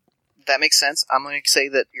 Okay. That makes sense. I'm going to say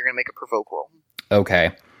that you're going to make a provoke roll.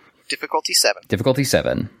 Okay. Difficulty 7. Difficulty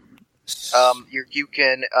 7. You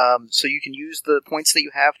can use the points that you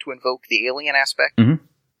have to invoke the alien aspect. Mm-hmm.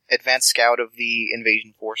 Advanced scout of the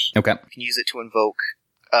invasion force. Okay. You can use it to invoke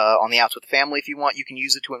on the outs with the family if you want. You can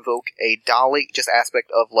use it to invoke a dolly, just aspect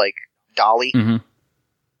of like dolly. Mm-hmm.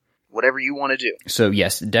 Whatever you want to do. So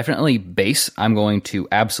yes, definitely base. I'm going to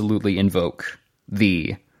absolutely invoke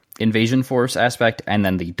the invasion force aspect and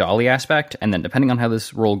then the dolly aspect, and then depending on how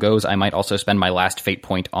this roll goes, I might also spend my last fate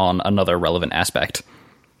point on another relevant aspect.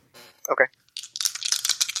 Okay.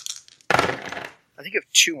 I think you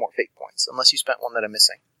have 2 more fate points, unless you spent one that I'm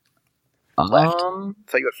missing. Left. I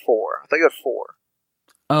thought you had 4.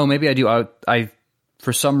 Oh, maybe I do. I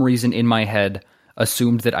for some reason in my head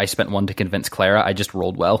assumed that I spent one to convince Clara. I just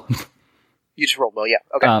rolled well. You just rolled well, yeah.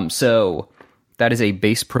 Okay. So that is a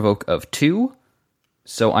base provoke of 2.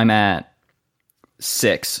 So I'm at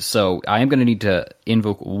 6. So I am going to need to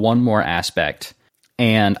invoke one more aspect.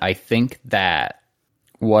 And I think that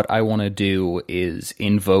what I want to do is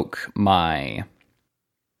invoke my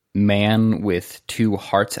man with 2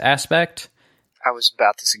 hearts aspect. I was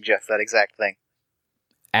about to suggest that exact thing.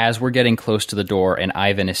 As we're getting close to the door and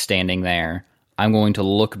Ivan is standing there, I'm going to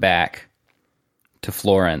look back to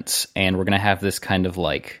Florence, and we're going to have this kind of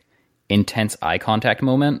like intense eye contact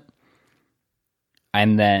moment.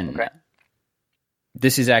 And then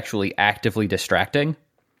this is actually actively distracting.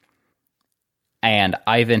 And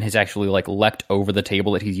Ivan has actually like leapt over the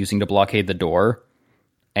table that he's using to blockade the door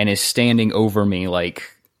and is standing over me,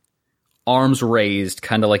 like arms raised,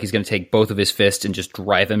 kind of like he's going to take both of his fists and just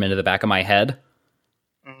drive him into the back of my head.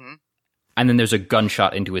 Mm-hmm. And then there's a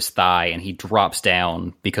gunshot into his thigh, and he drops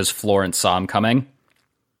down because Florence saw him coming,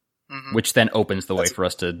 which then opens the way for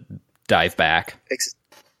us to dive back.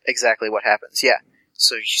 Exactly what happens, yeah.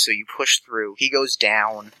 So you push through, he goes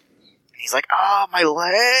down, and he's like, my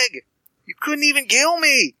leg! You couldn't even kill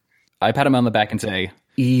me! I pat him on the back and say,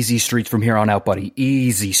 easy street from here on out, buddy.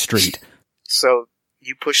 Easy street. So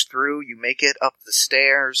you push through, you make it up the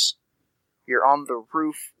stairs, you're on the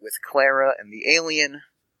roof with Clara and the alien.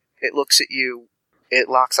 It looks at you, it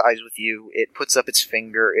locks eyes with you, it puts up its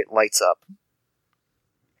finger, it lights up.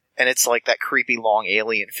 And it's like that creepy long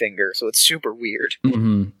alien finger, so it's super weird.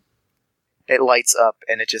 Mm-hmm. It lights up,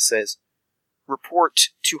 and it just says, report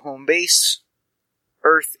to home base.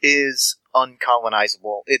 Earth is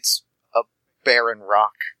uncolonizable. It's a barren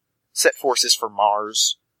rock. Set forces for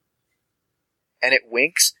Mars. And it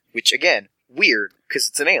winks, which again, weird, because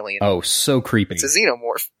it's an alien. Oh, so creepy. It's a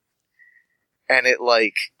xenomorph. and it,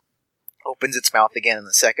 like, opens its mouth again, and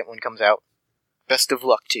the second one comes out. Best of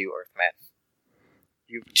luck to you, Earthman.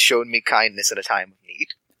 You've shown me kindness at a time of need.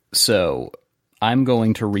 So, I'm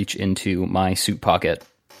going to reach into my suit pocket.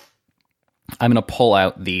 I'm going to pull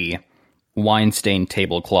out the wine-stained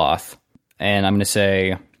tablecloth, and I'm going to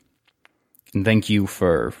say, thank you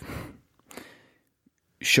for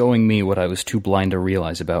showing me what I was too blind to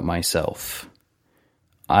realize about myself.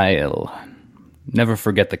 I'll never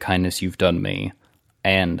forget the kindness you've done me.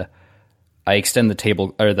 And I extend the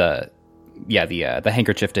table, or the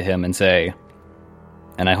handkerchief to him and say,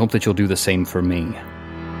 and I hope that you'll do the same for me.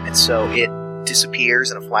 And so it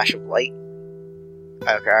disappears in a flash of light.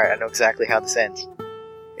 Okay, alright, I know exactly how this ends.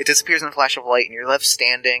 It disappears in a flash of light, and you're left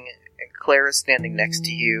standing, and Clara's standing next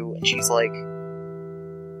to you, and she's like,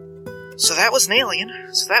 so that was an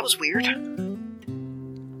alien, so that was weird.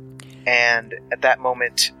 And at that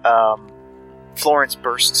moment, Florence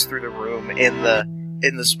bursts through the room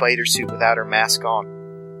in the spider suit without her mask on.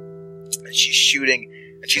 And she's shooting,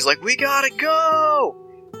 and she's like, we gotta go!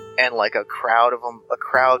 And like a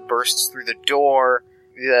crowd bursts through the door.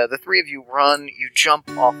 The three of you run, you jump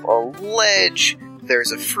off a ledge,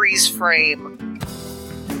 there's a freeze frame.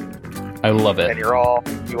 I love it. And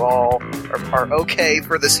you all are okay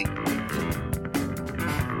for the scene.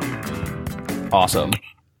 Awesome.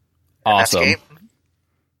 Awesome.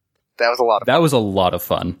 That was a lot of fun. That was a lot of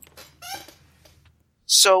fun.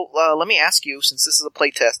 So, let me ask you, since this is a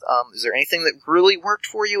playtest, is there anything that really worked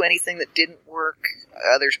for you? Anything that didn't work?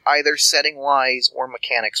 Either setting-wise or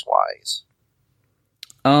mechanics-wise?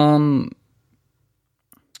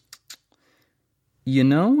 You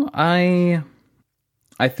know, I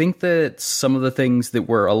think that some of the things that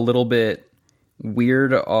were a little bit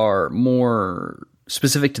weird are more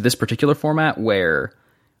specific to this particular format, where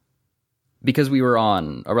because we were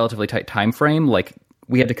on a relatively tight time frame, like,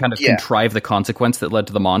 we had to kind of contrive the consequence that led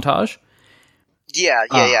to the montage. Yeah.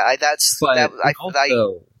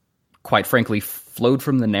 Quite frankly, flowed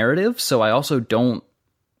from the narrative, so I also don't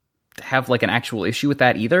have, like, an actual issue with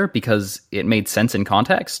that either, because it made sense in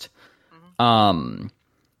context. Mm-hmm.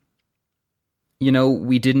 You know,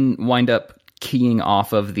 we didn't wind up keying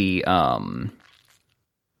off of the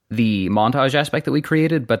montage aspect that we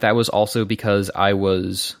created, but that was also because I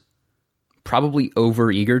was probably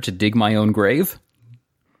overeager to dig my own grave.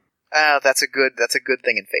 That's a good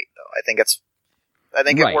thing in Fate, though. I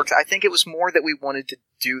think it works. I think it was more that we wanted to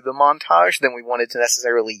do the montage than we wanted to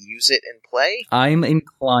necessarily use it in play. I'm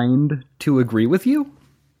inclined to agree with you.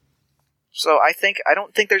 So I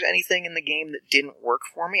don't think there's anything in the game that didn't work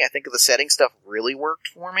for me. I think the setting stuff really worked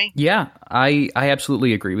for me. Yeah, I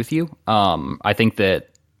absolutely agree with you. I think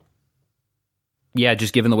that, yeah,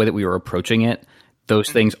 just given the way that we were approaching it, those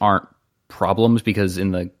things aren't problems, because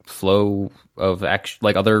in the flow of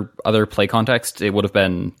other play context, it would have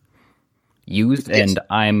been used. Yes.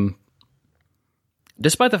 And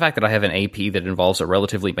despite the fact that I have an AP that involves a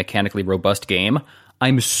relatively mechanically robust game,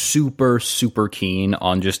 I'm super, super keen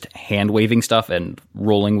on just hand-waving stuff and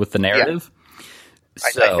rolling with the narrative. Yeah.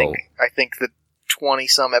 So, I think the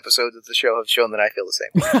 20-some episodes of the show have shown that I feel the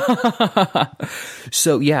same way.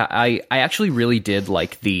 So, yeah, I actually really did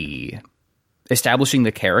like the establishing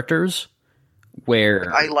the characters,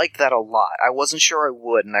 where I liked that a lot. I wasn't sure I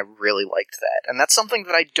would, and I really liked that. And that's something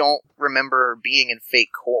that I don't remember being in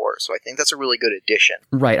Fate Core, so I think that's a really good addition.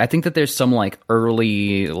 Right, I think that there's some, like,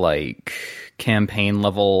 early, like, campaign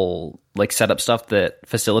level, like, setup stuff that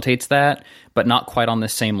facilitates that, but not quite on the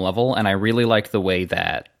same level, and I really liked the way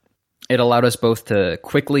that it allowed us both to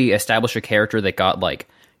quickly establish a character that got, like,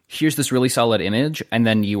 here's this really solid image, and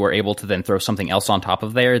then you were able to then throw something else on top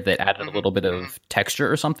of there that added a little bit of texture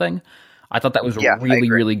or something. I thought that was really,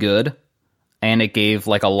 really good, and it gave,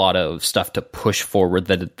 like, a lot of stuff to push forward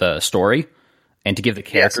the story, and to give the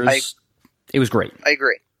characters, it was great. I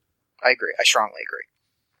agree. I strongly agree.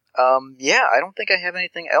 Yeah, I don't think I have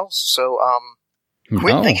anything else, so,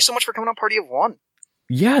 Quinn, thank you so much for coming on Party of One.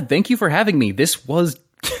 Yeah, thank you for having me. This was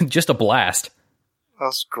just a blast. That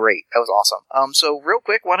was great. That was awesome. So real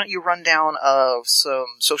quick, why don't you run down some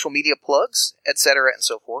social media plugs, etc., and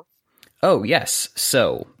so forth? Oh, yes.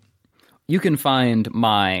 So you can find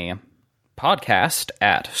my podcast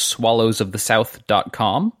at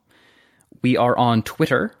swallowsofthesouth.com. We are on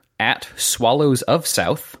Twitter at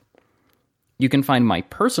swallowsofsouth. You can find my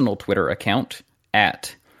personal Twitter account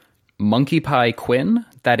at monkeypiequinn.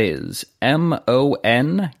 That is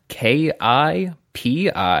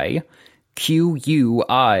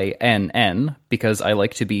MonkeyPiQuinn, because I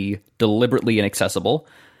like to be deliberately inaccessible.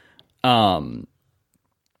 So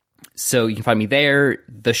you can find me there.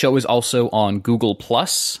 The show is also on Google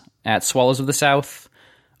Plus at Swallows of the South,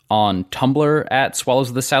 on Tumblr at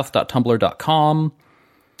swallowsofthesouth.tumblr.com.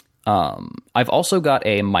 I've also got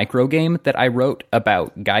a micro game that I wrote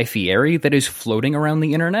about Guy Fieri that is floating around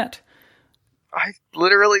the internet. I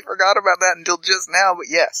literally forgot about that until just now, but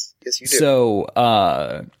yes. Yes, you do. So,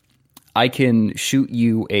 I can shoot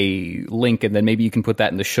you a link, and then maybe you can put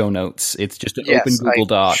that in the show notes. It's just an open Google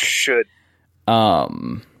Doc. Should.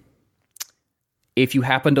 If you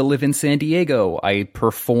happen to live in San Diego, I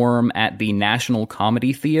perform at the National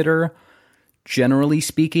Comedy Theater, generally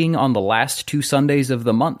speaking, on the last 2 Sundays of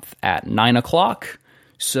the month at 9 o'clock.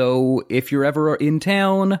 So if you're ever in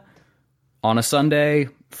town on a Sunday,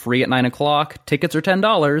 free at 9 o'clock, tickets are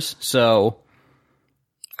 $10, so...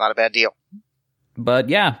 Not a bad deal. But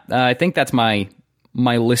yeah, I think that's my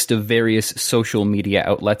list of various social media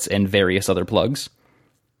outlets and various other plugs.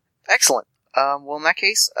 Excellent. Well, in that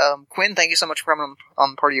case, Quinn, thank you so much for coming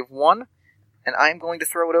on the Party of One, and I'm going to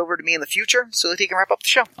throw it over to me in the future so that he can wrap up the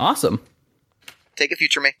show. Awesome. Take it,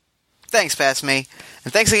 future me. Thanks, past me.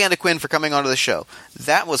 And thanks again to Quinn for coming onto the show.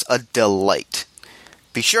 That was a delight.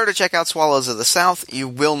 Be sure to check out Swallows of the South. You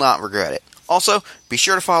will not regret it. Also, be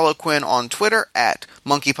sure to follow Quinn on Twitter at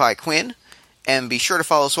MonkeyPieQuinn, and be sure to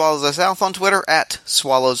follow Swallows of the South on Twitter at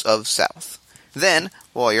Swallows of South. Then,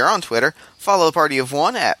 while you're on Twitter, follow the Party of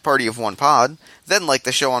One at Party of One Pod. Then like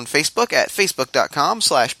the show on Facebook at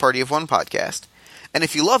facebook.com/PartyOfOnePodcast. And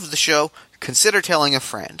if you love the show, consider telling a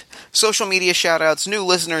friend. Social media shoutouts, new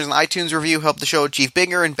listeners, and iTunes review help the show achieve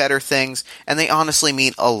bigger and better things, and they honestly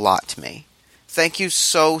mean a lot to me. Thank you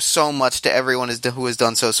so much to everyone who has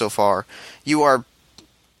done so far. You're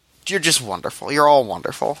just wonderful. You're all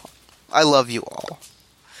wonderful. I love you all.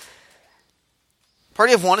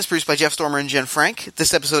 Party of One is produced by Jeff Stormer and Jen Frank.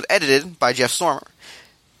 This episode edited by Jeff Stormer.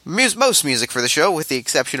 Most music for the show, with the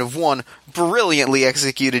exception of one brilliantly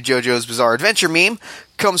executed JoJo's Bizarre Adventure meme,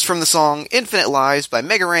 comes from the song Infinite Lives by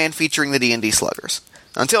Mega Ran featuring the D&D Sluggers.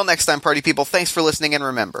 Until next time, party people, thanks for listening, and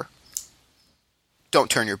remember, don't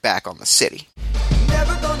turn your back on the city.